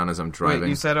jotting shit down as I'm driving. Wait,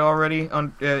 you said it already?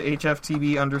 On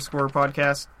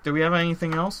HFTB_podcast. Do we have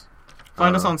anything else?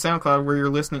 Find us on SoundCloud where you're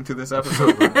listening to this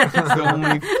episode. It's the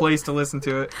only place to listen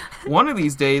to it. One of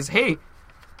these days, hey,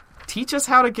 teach us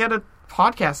how to get a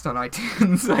podcast on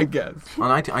iTunes, I guess.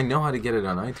 On iTunes, I know how to get it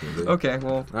on iTunes. Okay,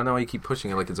 well... I don't know why you keep pushing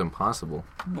it like it's impossible.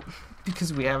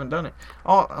 Because we haven't done it.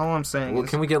 All I'm saying is...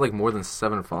 Can we get like more than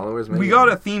 7 followers, maybe? We got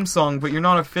a theme song, but you're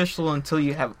not official until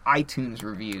you have iTunes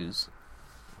reviews.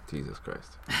 Jesus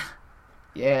Christ.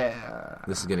 Yeah.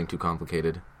 This is getting too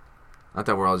complicated. I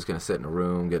thought we're all just going to sit in a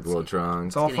room, get a little drunk.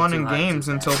 It's all fun and games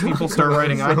until people start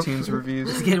writing iTunes reviews.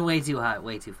 It's getting way too hot,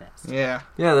 way too fast. Yeah.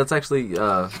 Yeah, that's actually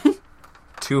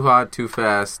Too Hot, Too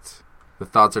Fast, The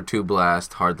Thoughts Are Too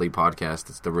Blast, Hardly Podcast.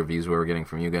 It's the reviews we were getting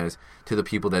from you guys. To the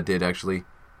people that did actually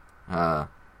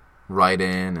write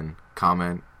in and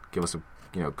comment, give us a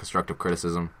constructive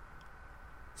criticism,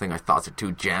 saying our thoughts are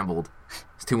too jambled.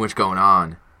 There's too much going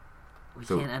on. We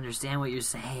can't understand what you're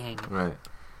saying. Right.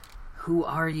 Who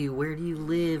are you? Where do you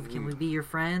live? Can we be your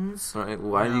friends? All right.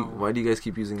 Why do you guys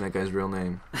keep using that guy's real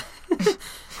name?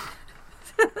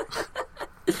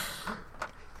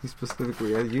 He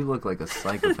specifically, you look like a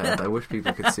psychopath. I wish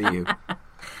people could see you.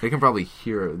 They can probably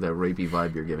hear that rapey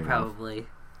vibe you're giving off. Probably.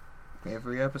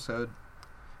 Every episode.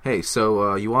 Hey,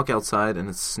 so you walk outside and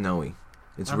it's snowy.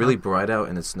 It's really bright out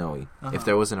and it's snowy. If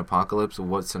there was an apocalypse,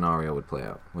 what scenario would play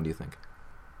out? What do you think?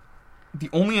 The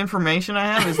only information I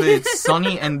have is that it's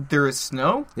sunny and there is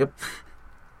snow? Yep.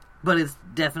 But it's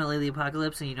definitely the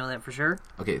apocalypse and you know that for sure?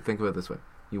 Okay, think of it this way.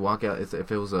 You walk out, if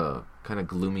it was a kind of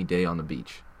gloomy day on the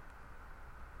beach,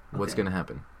 what's going to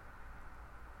happen?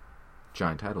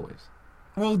 Giant tidal waves.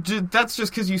 Well, that's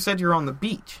just because you said you're on the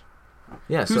beach.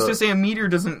 Yeah, Who's to say a meteor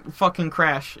doesn't fucking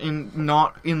crash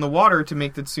not in the water to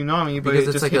make the tsunami, but it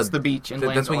just hits the beach and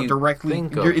lands directly.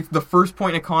 It's the first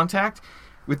point of contact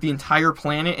with the entire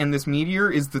planet, and this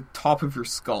meteor is the top of your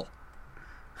skull.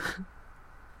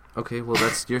 Okay, well,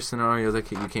 that's your scenario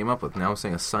that you came up with. Now I'm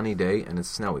saying a sunny day and it's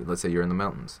snowy. Let's say you're in the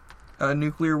mountains. A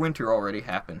nuclear winter already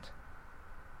happened.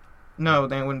 No,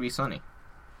 then it wouldn't be sunny.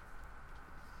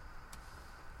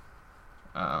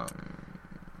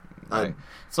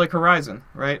 It's like Horizon,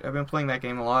 right? I've been playing that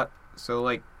game a lot. So,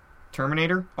 like,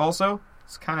 Terminator also,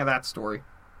 it's kind of that story.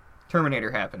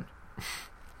 Terminator happened.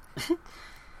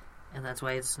 And that's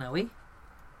why it's snowy?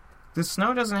 The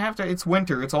snow doesn't have to... It's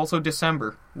winter. It's also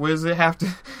December. What does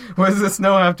the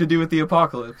snow have to do with the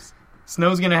apocalypse?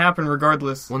 Snow's gonna happen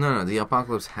regardless. Well, no, the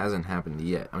apocalypse hasn't happened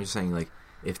yet. I'm just saying, like,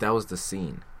 if that was the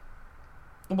scene.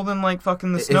 Well, then, like,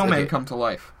 fucking the snowmen come to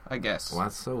life, I guess. Well,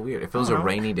 that's so weird. If it was a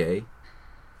rainy day,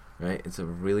 right? It's a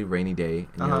really rainy day,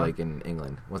 and you're, like, in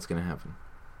England. What's gonna happen?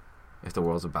 If the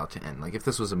world's about to end. Like, if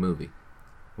this was a movie,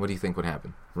 what do you think would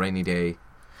happen? Rainy day.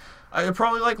 I'd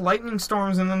probably like lightning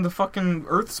storms and then the fucking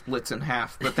earth splits in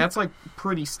half, but that's like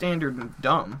pretty standard and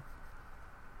dumb.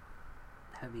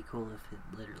 That'd be cool if it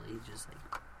literally just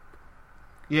like...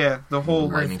 Yeah, the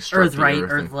whole... Earth right,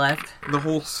 Earth left. The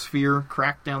whole sphere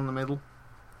cracked down the middle.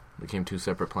 Became two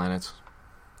separate planets.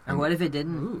 Or what if it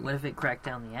didn't? Ooh. What if it cracked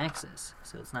down the axis?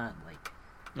 So it's not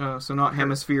like... so not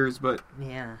hemispheres, but...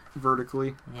 Yeah.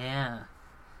 Vertically. Yeah.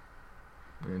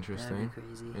 Interesting. That'd be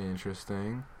crazy.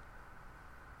 Interesting.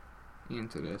 You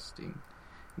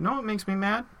know what makes me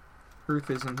mad?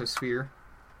 Earth isn't a sphere.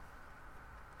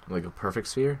 Like a perfect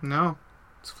sphere? No.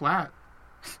 It's flat.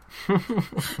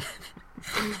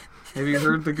 Have you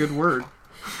heard the good word?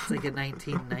 It's like a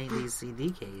 1990s CD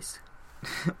case.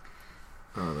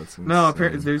 Oh, that's insane. No,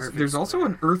 apparently there's also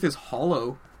an Earth is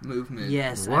hollow movement.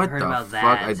 Yes, what I've heard about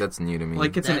fuck? that. That's new to me.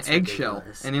 Like it's that's an eggshell,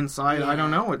 ridiculous. and inside I don't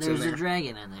know what's in there. There's a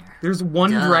dragon in there. There's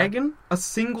one dragon? A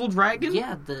single dragon?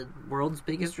 Yeah, the world's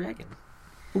biggest dragon.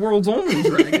 The world's only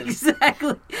dragon.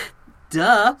 Exactly.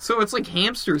 Duh. So it's like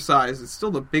hamster size. It's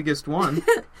still the biggest one.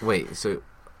 Wait, so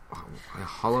a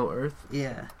hollow Earth?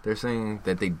 Yeah. They're saying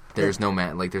that there's no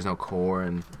there's no core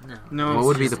and no. What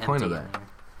would be the point of that?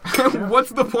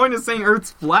 What's the point of saying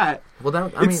Earth's flat?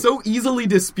 Well, it's so easily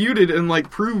disputed and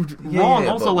like proved wrong.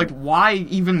 Also, like, why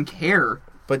even care?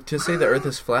 But to say the Earth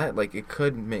is flat, like, it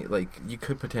could make you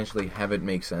could potentially have it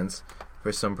make sense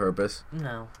for some purpose.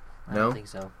 No, I don't think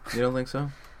so. You don't think so?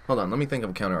 Hold on, let me think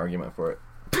of a counter argument for it.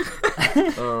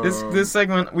 This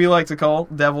segment we like to call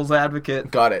Devil's Advocate.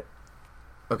 Got it.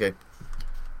 Okay,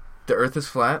 the Earth is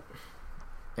flat,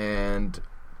 and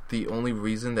the only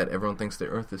reason that everyone thinks the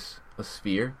Earth is a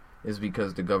sphere is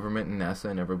because the government and NASA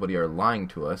and everybody are lying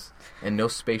to us, and no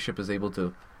spaceship is able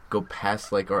to go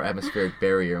past like our atmospheric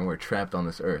barrier, and we're trapped on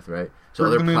this Earth, right? So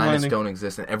other planets don't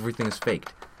exist, and everything is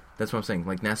faked. That's what I'm saying.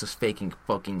 Like, NASA's faking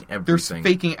fucking everything.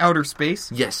 They're faking outer space?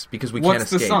 Yes, because we can't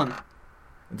escape. What's the sun?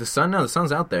 The sun? No, the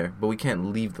sun's out there, but we can't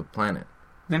leave the planet.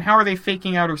 Then how are they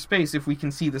faking outer space if we can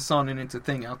see the sun and it's a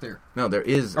thing out there? No, there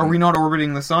is... Are we not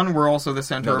orbiting the sun? We're also the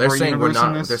center of our universe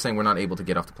in this? They're saying we're not able to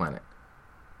get off the planet.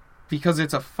 Because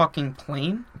it's a fucking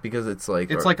plane? Because it's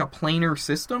like... It's like a planar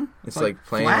system? It's like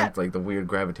plane, it's like the weird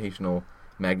gravitational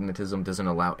magnetism doesn't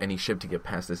allow any ship to get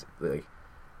past this like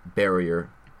barrier.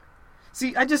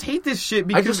 See, I just hate this shit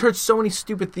because... I just heard so many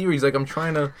stupid theories. Like, I'm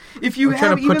trying to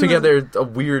put together a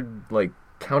weird, like,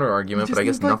 counter-argument, but I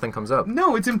guess nothing comes up.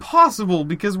 No, it's impossible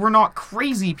because we're not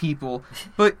crazy people.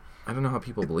 But... I don't know how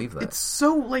people believe that. It's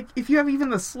so, like, if you have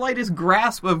even the slightest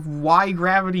grasp of why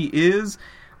gravity is,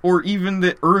 or even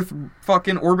that Earth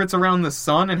fucking orbits around the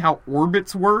sun and how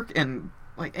orbits work, and,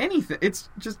 like, anything, it's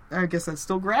just, I guess that's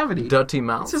still gravity. Dirty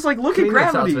mouth. It's just like, look at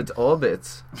gravity. Its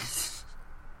orbits.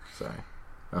 Sorry.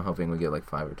 I'm hoping we get like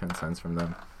 5 or 10 cents from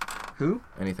them. Who?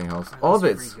 Anything else?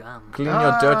 Orbits! Clean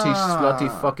your dirty,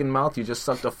 slutty fucking mouth. You just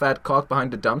sucked a fat cock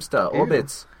behind the dumpster. Ew.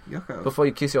 Orbits! Yucko. Before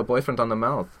you kiss your boyfriend on the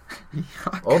mouth.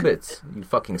 Orbits, you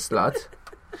fucking slut.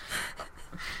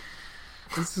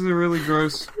 This is a really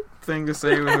gross thing to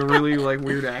say with a really, like,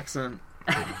 weird accent.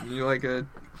 You're like a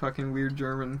fucking weird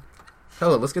German.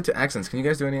 Hello, let's get to accents. Can you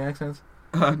guys do any accents?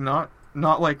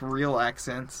 Not like real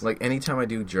accents. Like, anytime I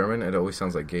do German, it always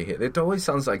sounds like gay Hitler. It always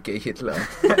sounds like gay Hitler.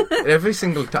 Every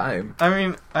single time. I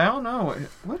mean, I don't know.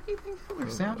 What do you think Hitler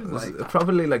sounded like?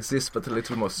 Probably like this, but a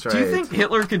little more straight. Do you think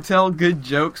Hitler could tell good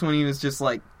jokes when he was just,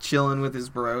 like, chilling with his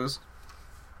bros?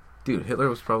 Dude, Hitler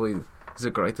was probably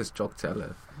the greatest joke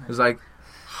teller. He was like,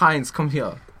 Heinz, come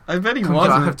here. I bet he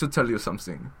wasn't. I have to tell you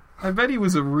something. I bet he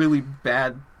was a really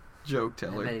bad joke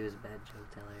teller. I bet he was a bad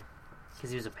joke teller.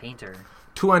 Because he was a painter.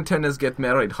 2 antennas get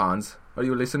married, Hans. Are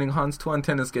you listening, Hans? 2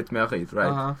 antennas get married,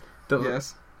 right? Uh-huh.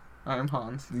 Yes. I am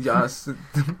Hans. Yes.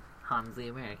 Hans the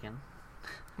American.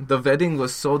 The wedding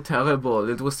was so terrible.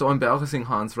 It was so embarrassing,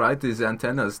 Hans, right? These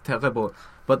antennas, terrible.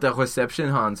 But the reception,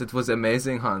 Hans, it was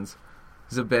amazing, Hans.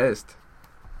 The best.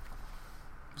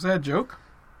 Was that a joke?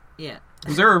 Yeah.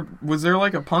 Was there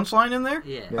like a punchline in there?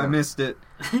 Yeah. I missed it.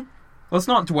 Let's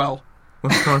not dwell.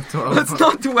 Let's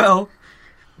not dwell.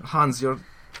 Hans, you're...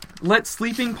 Let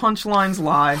sleeping punchlines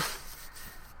lie.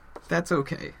 That's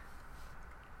okay.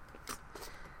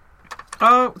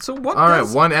 So what? All right,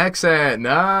 one accent.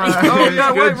 Nice. Oh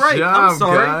yeah, good right. Job, I'm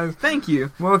sorry. Guys. Thank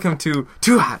you. Welcome to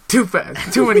Too Hot, Too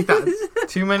Fast, Too Many Thoughts,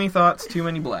 Too many thoughts, too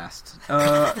many blasts.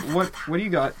 What do you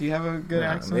got? Do you have a good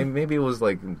accent? Maybe it was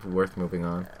like worth moving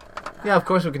on. Yeah, of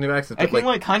course we can do accents. I can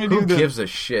like kind of do the. Who gives a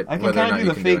shit? I can kind of do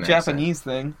the fake Japanese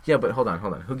thing. Yeah, but hold on.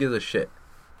 Who gives a shit?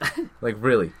 Like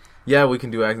really? Yeah, we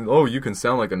can do accents. Oh, you can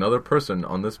sound like another person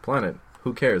on this planet.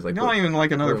 Who cares? Like not even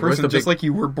like another person, just like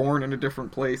you were born in a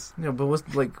different place. Yeah, but what's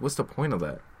the point of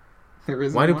that? There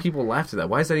is. Why do people laugh at that?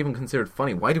 Why is that even considered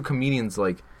funny? Why do comedians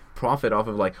like profit off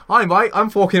of like, hi mate, I'm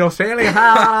fucking Australian,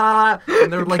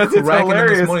 and they're like cracking up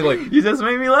this money like, you just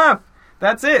made me laugh.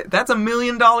 That's it. That's $1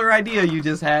 million idea you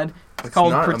just had. It's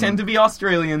called Pretend to be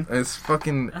Australian. It's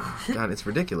fucking God. It's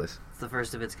ridiculous. It's the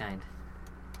first of its kind.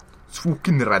 It's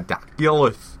fucking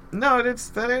ridiculous. No,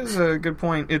 that is a good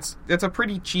point. It's a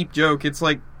pretty cheap joke. It's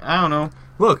like, I don't know.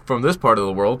 Look, from this part of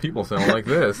the world, people sound like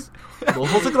this.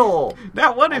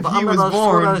 Now, what if he was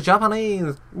born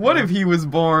Japanese? What if he was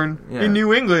born in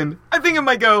New England? I think it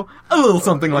might go a little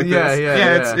something like this.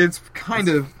 Yeah. It's kind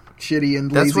of shitty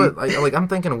and lazy. That's what I'm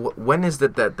thinking. When is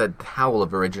that howl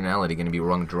of originality going to be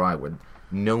wrung dry? Where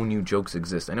no new jokes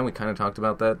exist? I know we kind of talked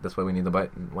about that. That's why we need the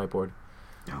whiteboard.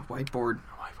 Oh, whiteboard.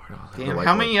 Damn,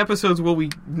 how many episodes will we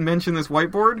mention this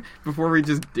whiteboard before we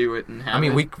just do it and have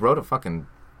we wrote a fucking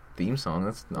theme song.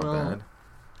 That's not bad.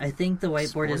 I think the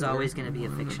whiteboard is always going to be a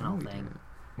fictional thing.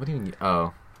 What do you mean?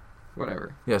 Oh.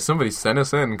 Whatever. Yeah, somebody sent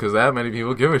us in because that many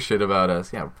people give a shit about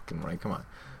us. Yeah, fucking right. Come on.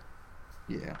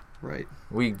 Yeah, right.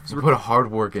 We put a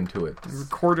hard work into it.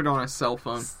 Recorded on a cell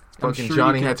phone. Fucking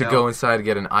Johnny had to go inside to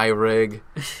get an iRig.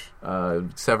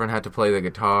 Severin had to play the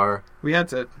guitar. We had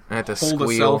to hold squeal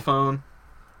a cell phone.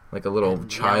 Like a little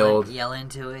child. Yell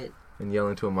into it. And yell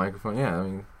into a microphone. Yeah,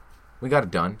 we got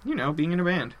it done. You know, being in a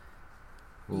band.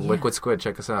 Liquid Squid,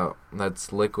 check us out.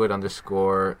 That's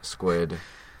liquid_squid.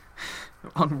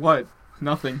 On what?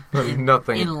 Nothing.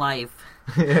 Nothing. In life.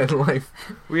 Yeah, in life.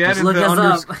 We added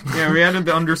we added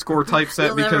the underscore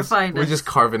typeset because we just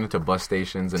carve it into bus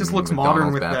stations and just looks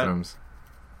modern with bathrooms.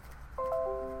 That.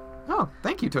 Oh,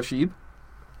 thank you, Toshib.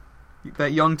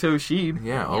 That young Toshib.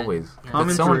 Yeah, always. Yeah.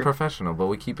 It's so unprofessional, but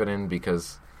we keep it in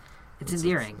because it's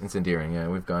endearing. It's endearing, yeah.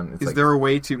 We've gone. Is there a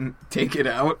way to take it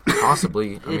out?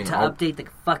 Possibly. Update the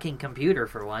fucking computer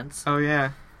for once. Oh,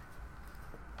 yeah.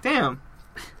 Damn,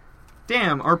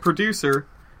 our producer,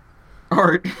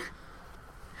 Art.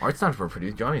 Art's not for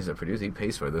producer. Johnny's a producer. He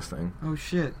pays for this thing. Oh,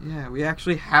 shit. Yeah, we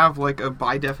actually have, like, a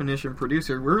by-definition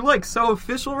producer. We're, like, so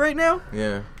official right now.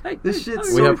 Yeah. Like, this shit's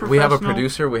so professional. We have a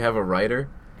producer. We have a writer.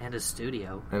 And a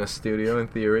studio. In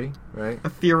theory, right? A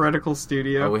theoretical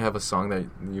studio. Oh, we have a song that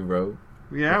you wrote.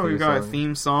 Yeah, we've got a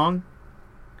theme song.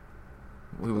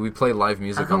 We play live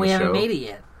music on the show. How come we haven't made it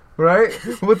yet? Right?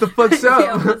 What the fuck's up?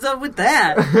 Yeah, what's up with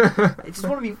that? I just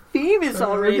want to be famous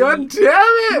already. God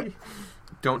damn it!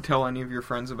 Don't tell any of your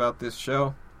friends about this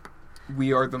show.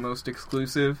 We are the most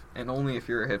exclusive, and only if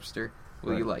you're a hipster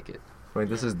will you like it. Right,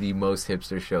 this is the most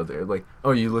hipster show there. Like,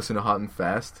 oh, you listen to Hot and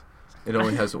Fast? It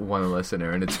only has one listener,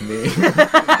 and it's me.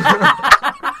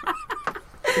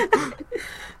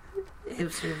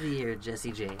 Hipster of the year,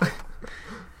 Jesse J.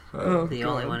 The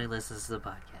only one who listens to the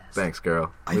podcast. Thanks,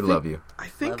 girl. We love you. I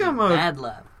think bad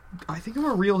love. I think I'm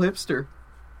a real hipster.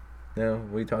 No,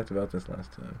 we talked about this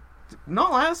last time.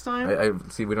 Not last time. I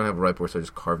see. We don't have a whiteboard, so I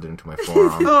just carved it into my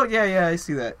forearm. Oh yeah, I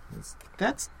see that.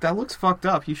 That looks fucked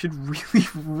up. You should really,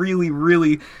 really,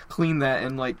 really clean that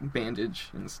and like bandage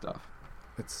and stuff.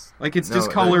 It's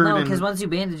discolored. No, because once you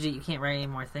bandage it, you can't write any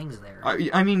more things there.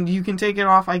 I mean, you can take it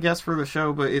off, I guess, for the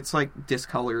show, but it's like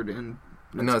discolored and.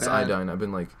 It's iodine. I've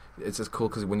been like, it's just cool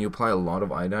because when you apply a lot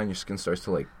of iodine, your skin starts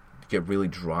to like get really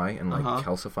dry and like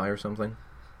calcify or something.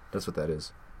 That's what that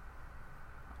is.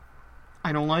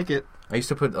 I don't like it. I used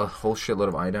to put a whole shitload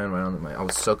of iodine right on I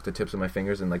would soak the tips of my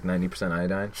fingers in like 90%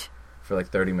 iodine for like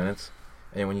 30 minutes,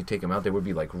 and when you take them out, they would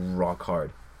be like rock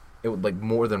hard. It would like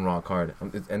more than rock hard,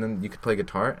 and then you could play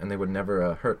guitar, and they would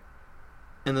never hurt.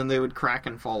 And then they would crack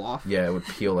and fall off. Yeah, it would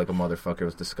peel like a motherfucker. It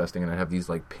was disgusting, and I'd have these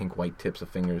like pink white tips of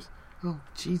fingers. Oh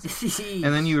Jesus! And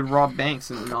then you would rob banks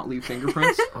and not leave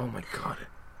fingerprints. Oh my god!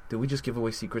 Did we just give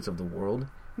away secrets of the world?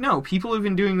 No, people have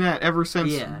been doing that ever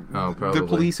since the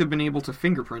police have been able to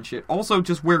fingerprint shit. Also,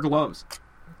 just wear gloves.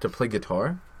 To play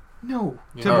guitar? No,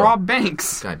 to rob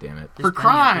banks. God damn it. For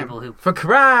crime. For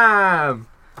crime!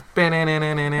 Crime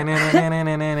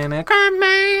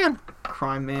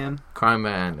Man! Crime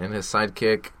Man and his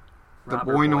sidekick. The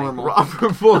Boy Normal. Robber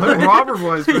Boy. Robber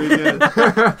Boy's pretty good.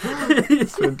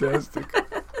 It's fantastic.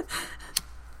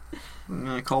 I'm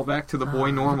gonna call back to the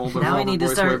Boy Normal. The now Robber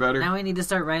Boy's way better. Now we need to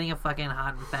start writing a fucking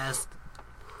Hot and Fast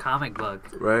comic book.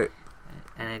 Right.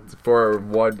 And for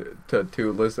 1 to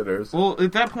 2 listeners. Well,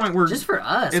 at that point we're just for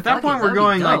us. At that point we're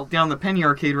going like down the Penny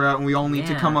Arcade route, and we all need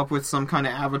to come up with some kind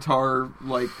of avatar,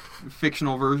 like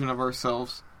fictional version of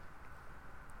ourselves.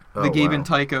 The Gabe and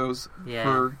Tychos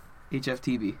for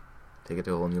HFTB. Take it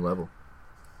to a whole new level.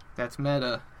 That's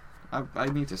meta. I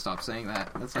need to stop saying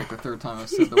that. That's like the 3rd time I've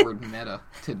said the word meta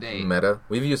today. Meta?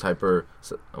 We've used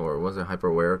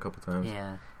hyperware a couple times.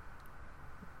 Yeah.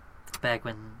 Back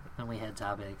when we had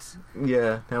topics.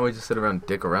 Yeah, now we just sit around and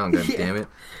dick around, god damn it.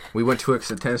 We went too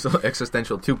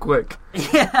existential too quick.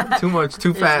 Yeah. Too much,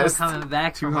 too fast. We're coming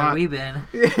back from where we've been.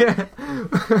 Yeah.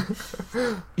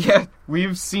 Yeah,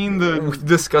 we've seen We've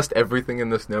discussed everything in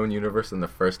this known universe in the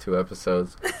first 2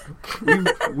 episodes.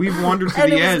 We've wandered to the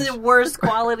edge. And it was the worst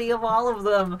quality of all of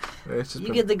them.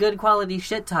 You get the good quality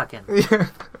shit talking. Yeah.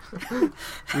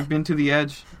 We've been to the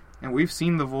edge, and we've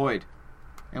seen the void.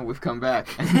 And we've come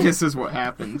back, and this is what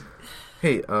happened.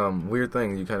 Hey, weird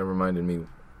thing, you kind of reminded me.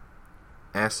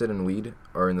 Acid and weed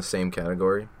are in the same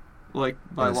category. Like,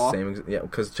 by law? Yeah,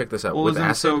 because check this out. Well, with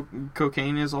acid, so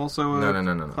cocaine is also a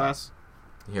no. class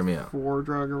Hear me out. 4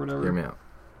 drug or whatever? Hear me out.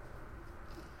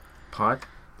 Pot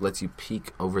lets you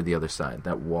peek over the other side.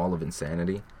 That wall of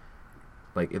insanity.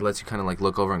 Like, it lets you kind of, like,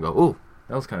 look over and go, ooh,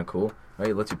 that was kind of cool. Right?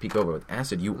 It lets you peek over. With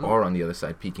acid, you are on the other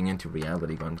side, peeking into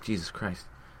reality, going, Jesus Christ.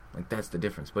 Like, that's the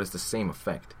difference, but it's the same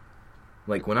effect.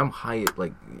 Like, when I'm high,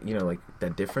 like, you know, like,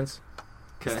 that difference,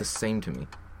 it's the same to me.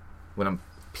 When I'm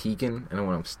peeking and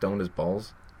when I'm stoned as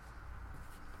balls,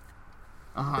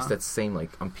 it's that same,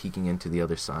 like, I'm peeking into the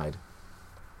other side.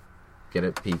 Get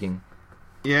it? Peeking?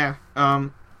 Yeah.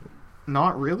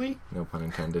 Not really. No pun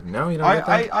intended. No, you don't get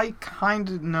that? I kind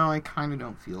of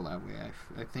don't feel that way.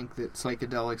 I think that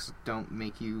psychedelics don't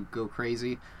make you go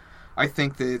crazy. I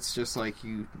think that it's just like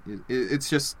it's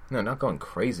just... No, not going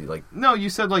crazy. Like, no, you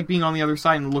said like being on the other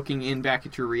side and looking in back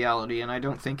at your reality, and I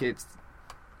don't think it's...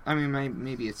 I mean,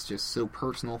 maybe it's just so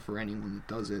personal for anyone that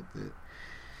does it that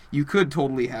you could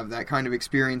totally have that kind of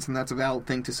experience, and that's a valid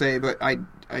thing to say, but I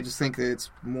just think that it's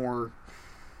more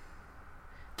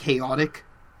chaotic.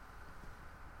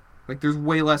 Like, there's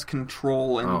way less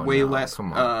control and less...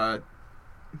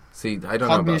 See, I don't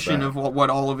cognition know about of what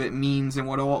all of it means and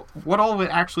what all of it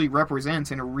actually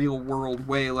represents in a real world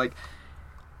way. Like,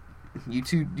 you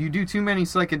do too many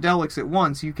psychedelics at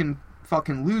once, you can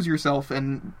fucking lose yourself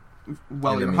and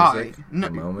while you're high.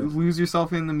 Lose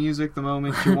yourself in the music the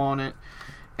moment you want it,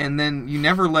 and then you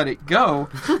never let it go,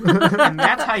 and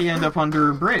that's how you end up under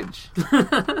a bridge.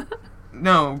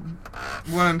 No,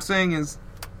 what I'm saying is,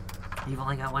 you've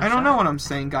only got one. I don't know what I'm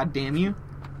saying. God damn you!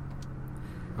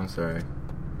 I'm sorry.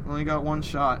 Only got one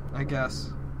shot, I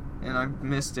guess, and I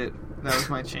missed it. That was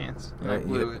my chance. And I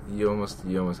blew it. You almost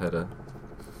had a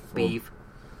beef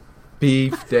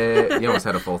day. You almost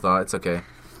had a full thought. It's okay.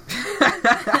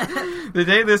 The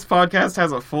day this podcast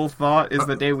has a full thought is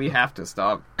the day we have to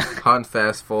stop. Hot and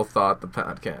fast, full thought. The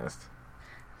podcast.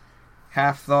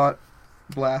 Half thought,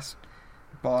 blast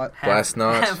bot. Blast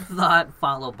notch. Half thought,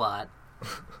 follow bot.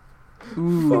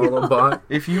 Ooh. Follow bot.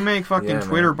 If you make fucking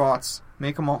Twitter bots,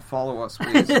 make them all follow us,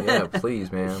 please. Yeah,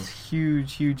 please, man. It's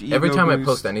huge ego Every time boost. I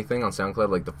post anything on SoundCloud,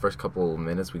 like the first couple of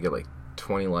minutes, we get like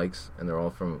 20 likes, and they're all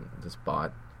from this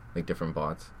bot, like different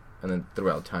bots. And then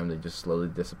throughout time, they just slowly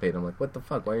dissipate. I'm like, what the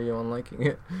fuck? Why are you unliking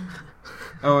it?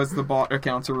 Oh, it's the bot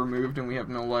accounts are removed and we have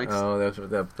no likes. Oh,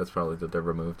 that's probably that they're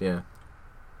removed. Yeah.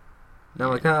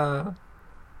 Now, like,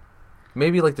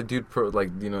 maybe like the dude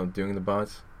doing the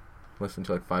bots. Listen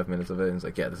to like 5 minutes of it and it's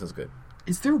like, yeah, this is good.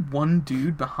 Is there one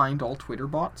dude behind all Twitter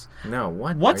bots? No,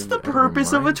 what? What's the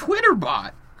purpose of a Twitter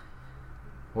bot?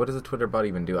 What does a Twitter bot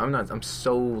even do? I'm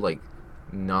so like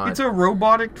not. It's a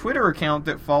robotic Twitter account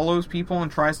that follows people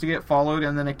and tries to get followed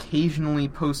and then occasionally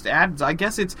posts ads. I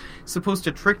guess it's supposed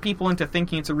to trick people into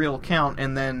thinking it's a real account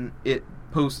and then it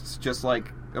posts just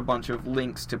like a bunch of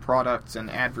links to products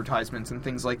and advertisements and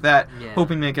things like that,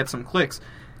 hoping they get some clicks.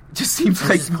 It just seems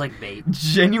like clickbait.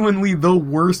 Genuinely the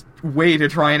worst way to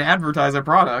try and advertise a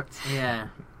product. Yeah.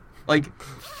 Like,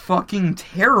 fucking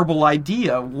terrible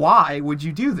idea. Why would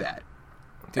you do that?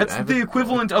 Dude, that's the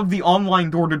equivalent of the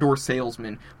online door-to-door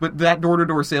salesman. But that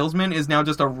door-to-door salesman is now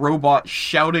just a robot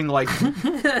shouting like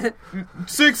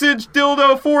 6-inch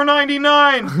dildo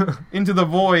 $4.99 into the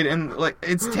void. And like,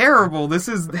 it's terrible. This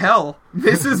is hell.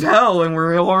 This is hell and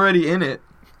we're already in it.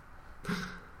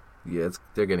 Yeah,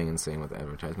 they're getting insane with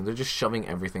advertisements. They're just shoving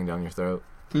everything down your throat.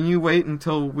 Can you wait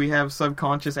until we have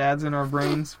subconscious ads in our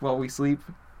brains while we sleep?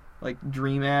 Like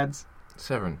dream ads?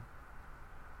 Severn.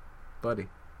 Buddy.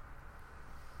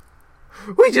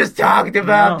 We just talked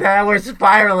about that. We're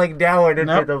spiraling downward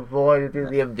into the void,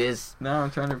 into the abyss. No, I'm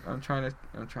trying to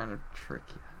trick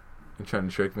you. You're trying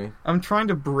to trick me? I'm trying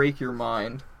to break your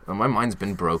mind. Oh, my mind's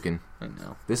been broken. I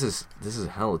know. This is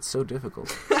hell. It's so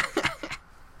difficult.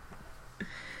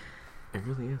 It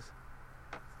really is.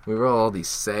 We wrote all these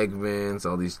segments,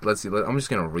 all these... Let's see. I'm just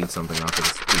going to read something off of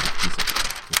this piece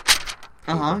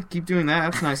of... Keep doing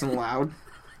that. That's nice and loud.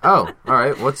 Oh, all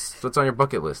right. What's on your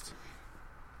bucket list?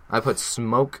 I put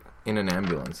smoke in an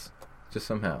ambulance. Just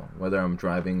somehow. Whether I'm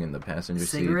driving in the passenger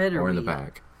seat or in the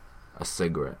back. A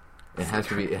cigarette. It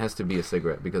has to be a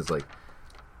cigarette because, like,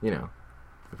 you know,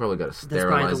 you probably got to sterilize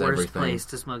everything. That's probably the worst place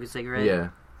to smoke a cigarette. Yeah.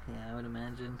 Yeah, I would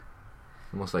imagine.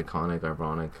 The most iconic,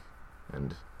 ironic,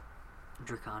 and...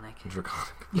 Draconic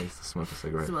place to smoke a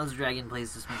cigarette. It's the most dragon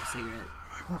place to smoke a cigarette.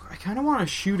 I kind of want to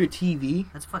shoot a TV.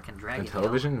 That's fucking dragon. A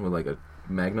television with like a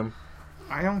Magnum?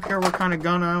 I don't care what kind of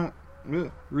gun. I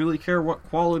don't really care what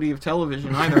quality of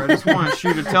television either. I just want to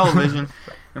shoot a television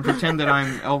and pretend that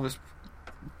I'm Elvis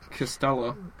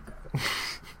Costello.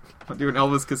 I'll do an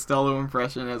Elvis Costello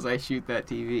impression as I shoot that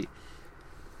TV.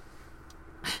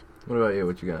 What about you?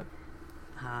 What you got?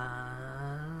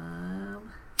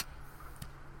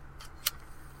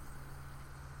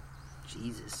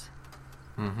 Jesus.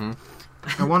 Mm-hmm.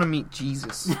 I want to meet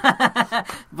Jesus.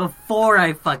 Before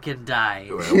I fucking die.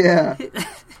 Well, yeah.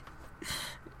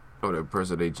 I would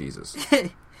impersonate Jesus.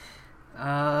 Before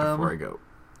I go.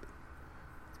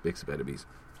 Big Spedibes.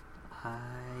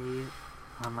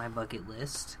 On my bucket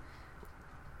list,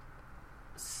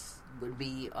 would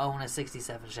be own a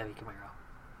 67 Chevy Camaro.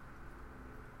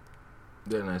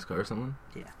 Is that a nice car or something?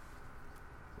 Yeah.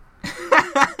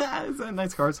 Is that a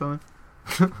nice car or something?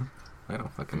 I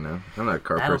don't fucking know. I'm not a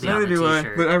car That'll person. Neither do I,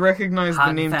 but I recognize Hot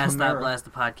the name Fast Camaro. Out Blast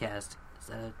the podcast. Is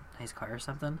that a nice car or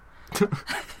something?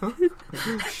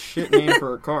 Shit name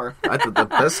for a car. I thought the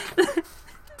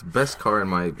best car in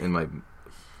my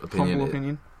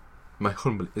opinion. My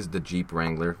humble is the Jeep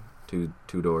Wrangler,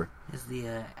 two-door. Is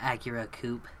the Acura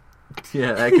Coupe.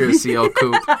 Yeah, Acura CL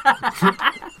Coupe.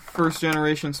 First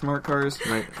generation smart cars.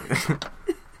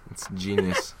 It's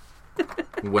genius.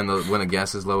 When the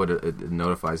gas is low, it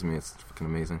notifies me. It's fucking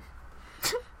amazing.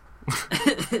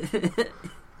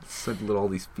 It's like all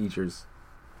these features.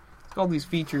 It's got all these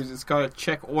features. It's got a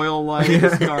check oil light.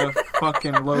 It's got a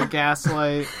fucking low gas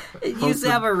light. It used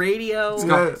to have a radio. It's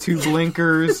got 2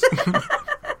 blinkers.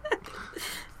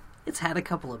 It's had a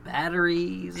couple of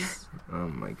batteries. Oh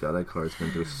my god, that car's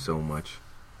been through so much.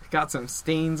 It's got some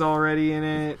stains already in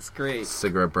it. It's great.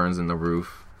 Cigarette burns in the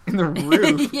roof. In the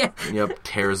roof? Yeah. Yep,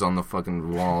 tears on the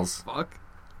fucking walls. Fuck.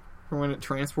 For when it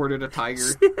transported a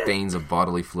tiger. Stains of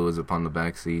bodily fluids upon the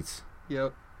back seats.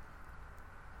 Yep.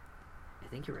 I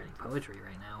think you're writing poetry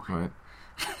right now. Right.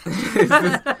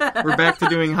 We're back to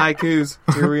doing haikus.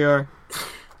 Here we are.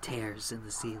 Tears in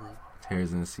the ceiling.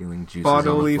 Tears in the ceiling. Juices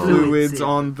bodily on the fluids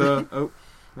on the... Oh,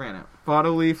 ran out.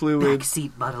 Bodily fluids.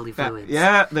 Backseat bodily fluids.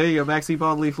 Yeah, there you go. Backseat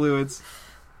bodily fluids.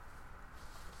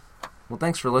 Well,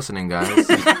 thanks for listening, guys.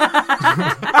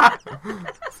 That's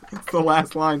the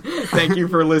last line. Thank you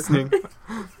for listening.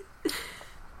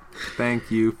 Thank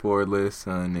you for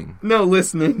listening. No,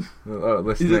 listening. Oh,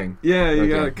 listening. Yeah, you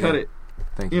gotta cut it.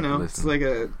 Thank you. You know, for listening.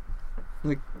 it's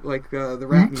like the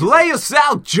rap music. Play us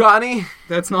out, Johnny.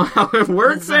 That's not how it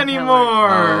works anymore.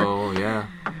 Oh yeah.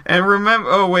 And remember,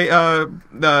 at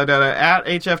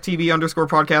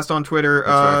HFTB_podcast on Twitter.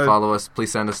 That's right. Follow us.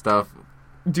 Please send us stuff.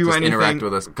 Do Just anything. Interact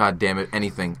with us. God damn it.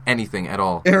 Anything at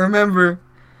all. And remember,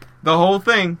 the whole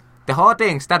thing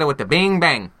started with the bing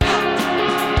bang.